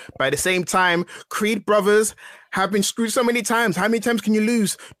team. But at the same time, Creed Brothers have been screwed so many times. How many times can you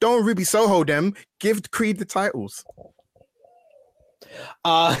lose? Don't Ruby Soho them. Give Creed the titles.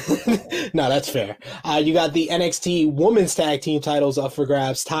 No, that's fair. You got the NXT Women's Tag Team titles up for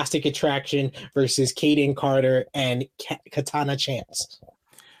grabs. Toxic Attraction versus Kaden Carter and Katana Chance.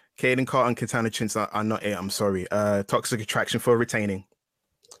 Kaden Carter and Katana Chance are not it. I'm sorry. Toxic Attraction for retaining.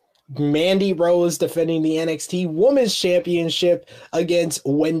 Mandy Rose defending the NXT Women's Championship against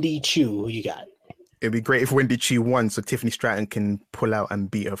Wendy Chu. Who you got? It'd be great if Wendy Chu won so Tiffany Stratton can pull out and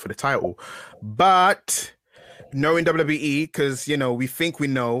beat her for the title. But knowing WWE, because, you know, we think we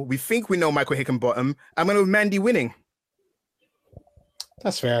know Michael Hickenbottom, I'm going to have Mandy winning.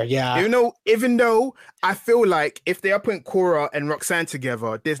 That's fair, yeah. Even though I feel like if they are putting Cora and Roxanne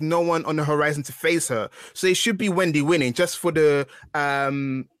together, there's no one on the horizon to face her. So it should be Wendy winning just for the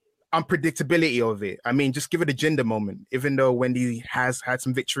unpredictability of it. I mean, just give it a gender moment, even though Wendy has had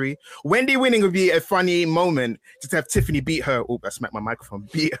some victory. Wendy winning would be a funny moment just to have Tiffany beat her. Oh, I smacked my microphone.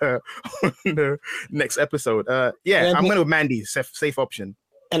 Beat her on the next episode. I'm going with Mandy, safe option.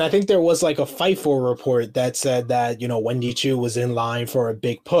 And I think there was like a Fightful report that said that, you know, Wendy Chu was in line for a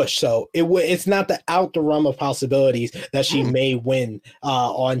big push. So it's not out the realm of possibilities that she may win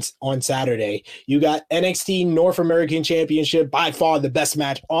on Saturday. You got NXT North American Championship, by far the best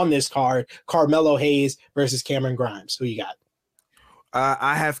match on this card. Carmelo Hayes versus Cameron Grimes. Who you got?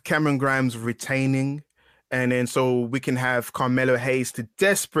 I have Cameron Grimes retaining. And then so we can have Carmelo Hayes to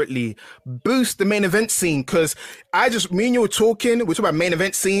desperately boost the main event scene. Because me and you were talking about main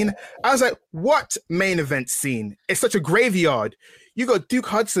event scene. I was like, what main event scene? It's such a graveyard. You got Duke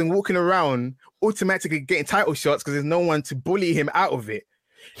Hudson walking around automatically getting title shots because there's no one to bully him out of it.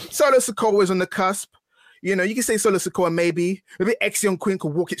 Solo Sikoa is on the cusp. You know, you can say Solo Sikoa maybe X-Young Queen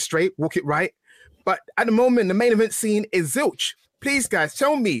could walk it straight, walk it right. But at the moment, the main event scene is zilch. Please, guys,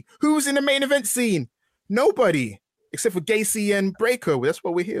 tell me who's in the main event scene. Nobody, except for Gacy and Breaker. That's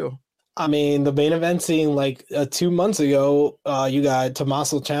what we hear. I mean, the main event scene, like 2 months ago, you got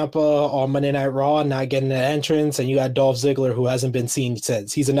Tommaso Ciampa on Monday Night Raw not getting an entrance, and you got Dolph Ziggler, who hasn't been seen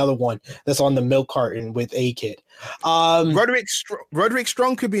since. He's another one that's on the milk carton with A-Kid. Roderick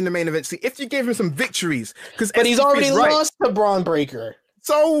Strong could be in the main event scene if you gave him some victories. But he's already lost to Braun Breaker.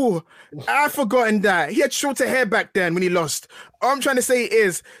 So, I've forgotten that. He had shorter hair back then when he lost. All I'm trying to say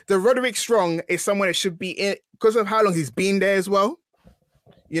is the Roderick Strong is someone that should be in because of how long he's been there as well.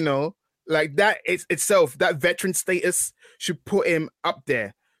 You know, like that itself, that veteran status should put him up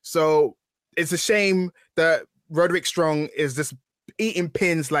there. So, it's a shame that Roderick Strong is just eating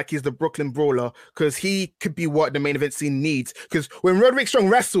pins like he's the Brooklyn Brawler because he could be what the main event scene needs. Because when Roderick Strong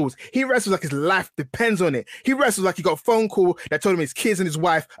wrestles, he wrestles like his life depends on it. He wrestles like he got a phone call that told him his kids and his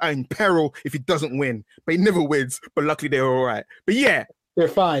wife are in peril if he doesn't win. But he never wins. But luckily they're all right. But yeah. They're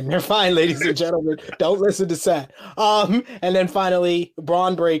fine, ladies and gentlemen. Don't listen to Seth. And then finally,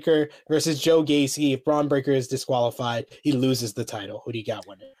 Braun Breaker versus Joe Gacy. If Braun Breaker is disqualified, he loses the title. Who do you got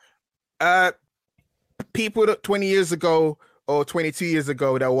winning? People 20 years ago or 22 years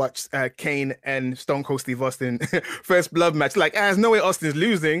ago that watched Kane and Stone Cold Steve Austin first blood match. Like, there's no way Austin's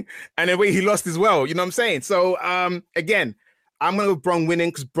losing. And the way he lost as well. You know what I'm saying? So, again, I'm going to go with Braun winning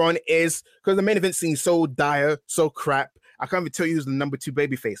because the main event seems so dire, so crap. I can't even tell you who's the number 2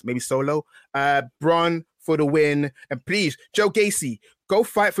 babyface. Maybe Solo. Braun for the win. And please, Joe Gacy, go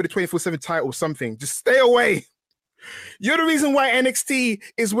fight for the 24/7 title or something. Just stay away. You're the reason why NXT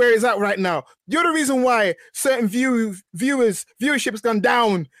is where it's at right now. You're the reason why certain viewership has gone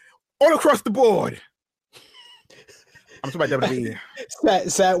down all across the board. I'm talking about WWE.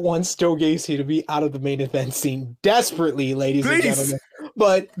 Sat wants Joe Gacy to be out of the main event scene desperately, ladies and gentlemen.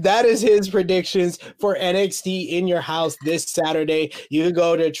 But that is his predictions for NXT in your house this Saturday. You can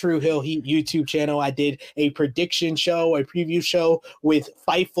go to True Hill Heat YouTube channel. I did a prediction show, a preview show with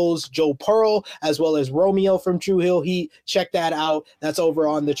Fightful's Joe Pearl, as well as Romeo from True Hill Heat. Check that out. That's over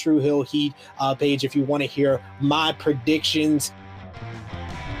on the True Hill Heat page if you want to hear my predictions.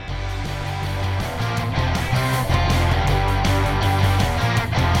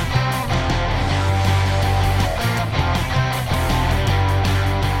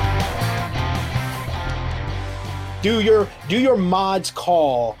 Do your mods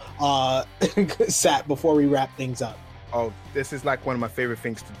call, Sat, before we wrap things up. Oh, this is like one of my favorite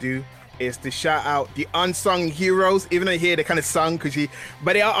things to do, is to shout out the unsung heroes. Even though here they kind of sung,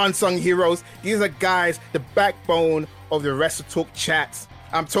 but they are unsung heroes. These are guys, the backbone of the Wrestle Talk chats.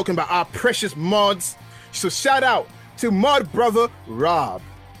 I'm talking about our precious mods. So shout out to mod brother Rob.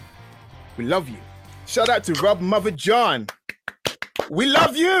 We love you. Shout out to Rob Mother John. We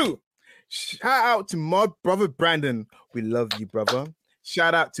love you. Shout out to mod brother Brandon. We love you, brother.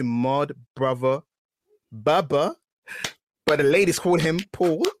 Shout out to mod brother Bubba, but the ladies call him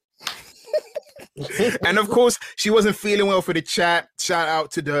Paul. And of course, she wasn't feeling well for the chat. Shout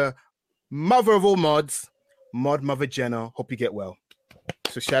out to the mother of all mods, Mod Mother Jenna. Hope you get well.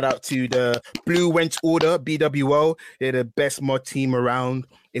 So shout out to the Blue Wench Order, BWO. They're the best mod team around.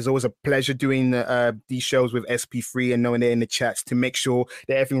 It's always a pleasure doing these shows with SP3 and knowing they're in the chats to make sure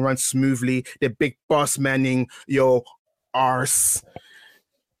that everything runs smoothly. They're big boss manning your arse.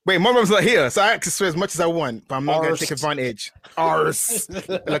 Wait, my mom's not here, so I can swear as much as I want, but I'm not going to take advantage. Arse.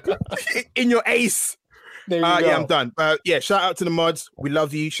 Like, in your ace. There you go. Yeah, I'm done. Yeah, shout out to the mods. We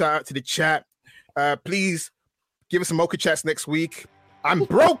love you. Shout out to the chat. Please give us some Mocha chats next week. I'm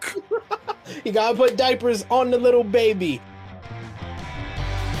broke. You gotta put diapers on the little baby.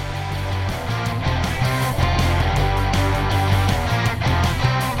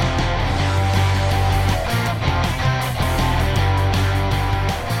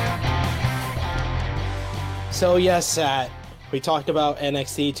 So yes, we talked about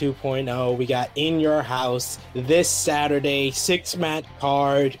NXT 2.0. We got In Your House this Saturday, 6-match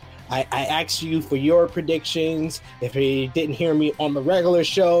card. I asked you for your predictions. If you didn't hear me on the regular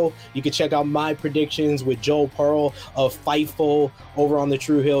show, you can check out my predictions with Joel Pearl of Fightful over on the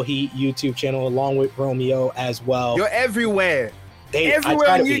True Hill Heat YouTube channel, along with Romeo as well. You're everywhere. Everywhere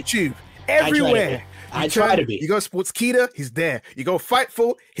on YouTube. Everywhere. I try to be. You go Sportskeeda, he's there. You go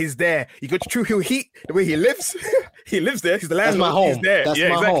Fightful, he's there. You go to True Hill Heat, the way he lives, he lives there. He's the landlord. That's my home. He's there. That's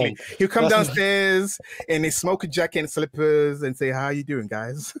my home. He'll come downstairs and they smoke a jacket and slippers and say, "How you doing,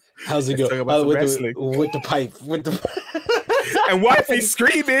 guys? How's it going?" With the pipe. And wifey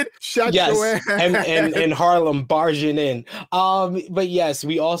screaming, "Shut your ass!" and Harlem barging in. But yes,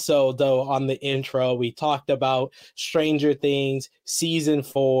 we also, though, on the intro, we talked about Stranger Things season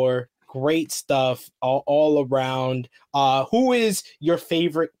 4. Great stuff all around. Who is your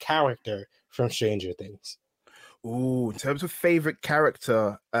favorite character from Stranger Things? Ooh, in terms of favorite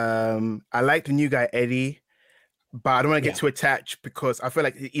character, I like the new guy, Eddie, but I don't want to get too attached because I feel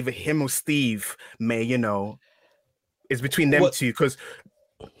like either him or Steve may, it's between them two. Because,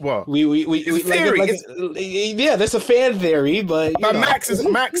 well, yeah, that's a fan theory, but Max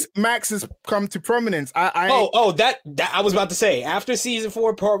has come to prominence. I was about to say, after season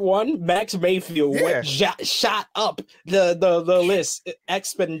 4, part 1, Max Mayfield shot up the list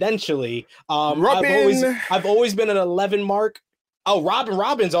exponentially. I've always been an 11 mark. Oh,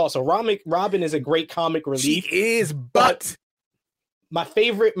 Robin's also Robin is a great comic relief. She is, but my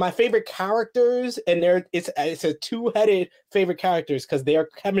favorite characters, and it's a two-headed favorite characters because their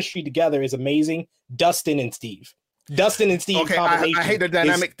chemistry together is amazing. Dustin and Steve. Okay, I hate the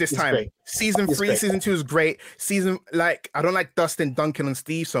dynamic this time. Great. Season 3, season 2 is great. I don't like Dustin dunking on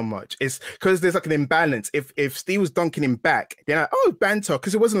Steve so much. It's because there's like an imbalance. If Steve was dunking him back, then banter,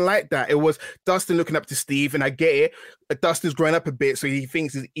 because it wasn't like that. It was Dustin looking up to Steve, and I get it. Dustin's growing up a bit, so he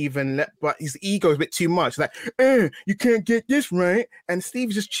thinks he's even, but his ego is a bit too much. Like, you can't get this right. And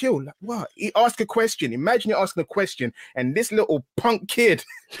Steve's just chill. Like, what? He asked a question. Imagine you're asking a question, and this little punk kid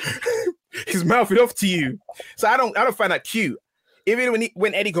his mouth it off to you. So I don't find that cute. Even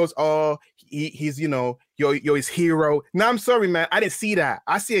when Eddie goes, he's you're you're his hero. No, I'm sorry, man. I didn't see that.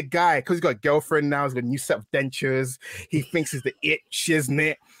 I see a guy, because he's got a girlfriend now, he's got a new set of dentures. He thinks he's the it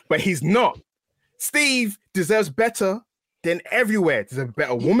shiznit, but he's not. Steve deserves better than everywhere. There's a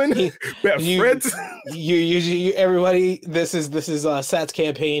better woman, better friends. You, everybody. This is Sat's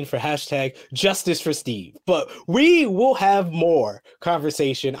campaign for hashtag Justice for Steve. But we will have more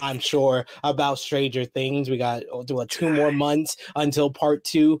conversation, I'm sure, about Stranger Things. We got 2 more months until part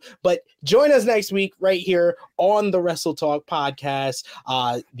 2. But join us next week right here on the Wrestle Talk podcast.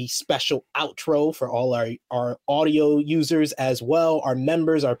 The special outro for all our audio users as well, our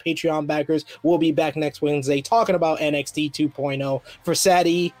members, our Patreon backers. We'll be back next Wednesday talking about NXT 2.0. For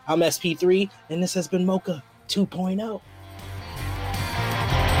Sadie, I'm SP3, and this has been Mocha 2.0.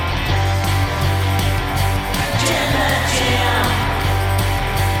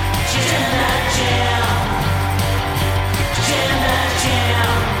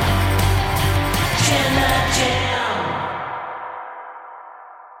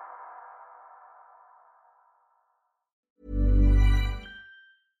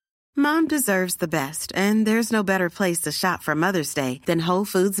 Mom deserves the best, and there's no better place to shop for Mother's Day than Whole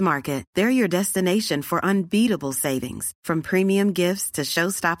Foods Market. They're your destination for unbeatable savings, from premium gifts to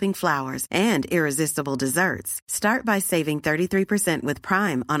show-stopping flowers and irresistible desserts. Start by saving 33% with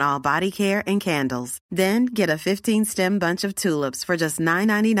Prime on all body care and candles. Then get a 15-stem bunch of tulips for just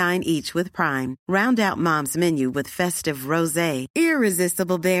 $9.99 each with Prime. Round out Mom's menu with festive rosé,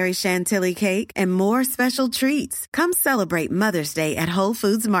 irresistible berry chantilly cake, and more special treats. Come celebrate Mother's Day at Whole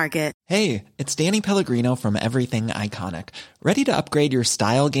Foods Market. Hey, it's Danny Pellegrino from Everything Iconic. Ready to upgrade your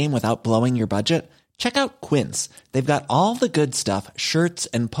style game without blowing your budget? Check out Quince. They've got all the good stuff, shirts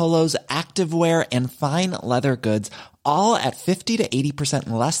and polos, activewear, and fine leather goods, all at 50 to 80%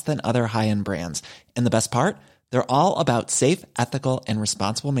 less than other high-end brands. And the best part? They're all about safe, ethical, and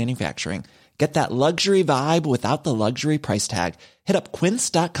responsible manufacturing. Get that luxury vibe without the luxury price tag. Hit up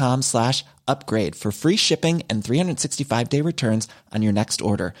quince.com/upgrade for free shipping and 365-day returns on your next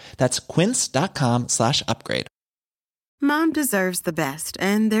order. That's quince.com/upgrade. Mom deserves the best,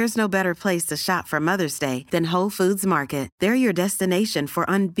 and there's no better place to shop for Mother's Day than Whole Foods Market. They're your destination for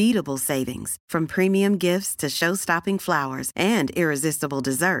unbeatable savings, from premium gifts to show-stopping flowers and irresistible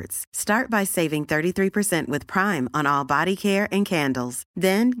desserts. Start by saving 33% with Prime on all body care and candles.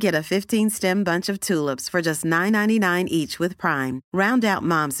 Then get a 15-stem bunch of tulips for just $9.99 each with Prime. Round out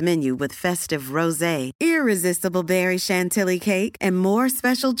Mom's menu with festive rosé, irresistible berry chantilly cake, and more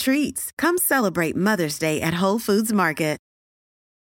special treats. Come celebrate Mother's Day at Whole Foods Market.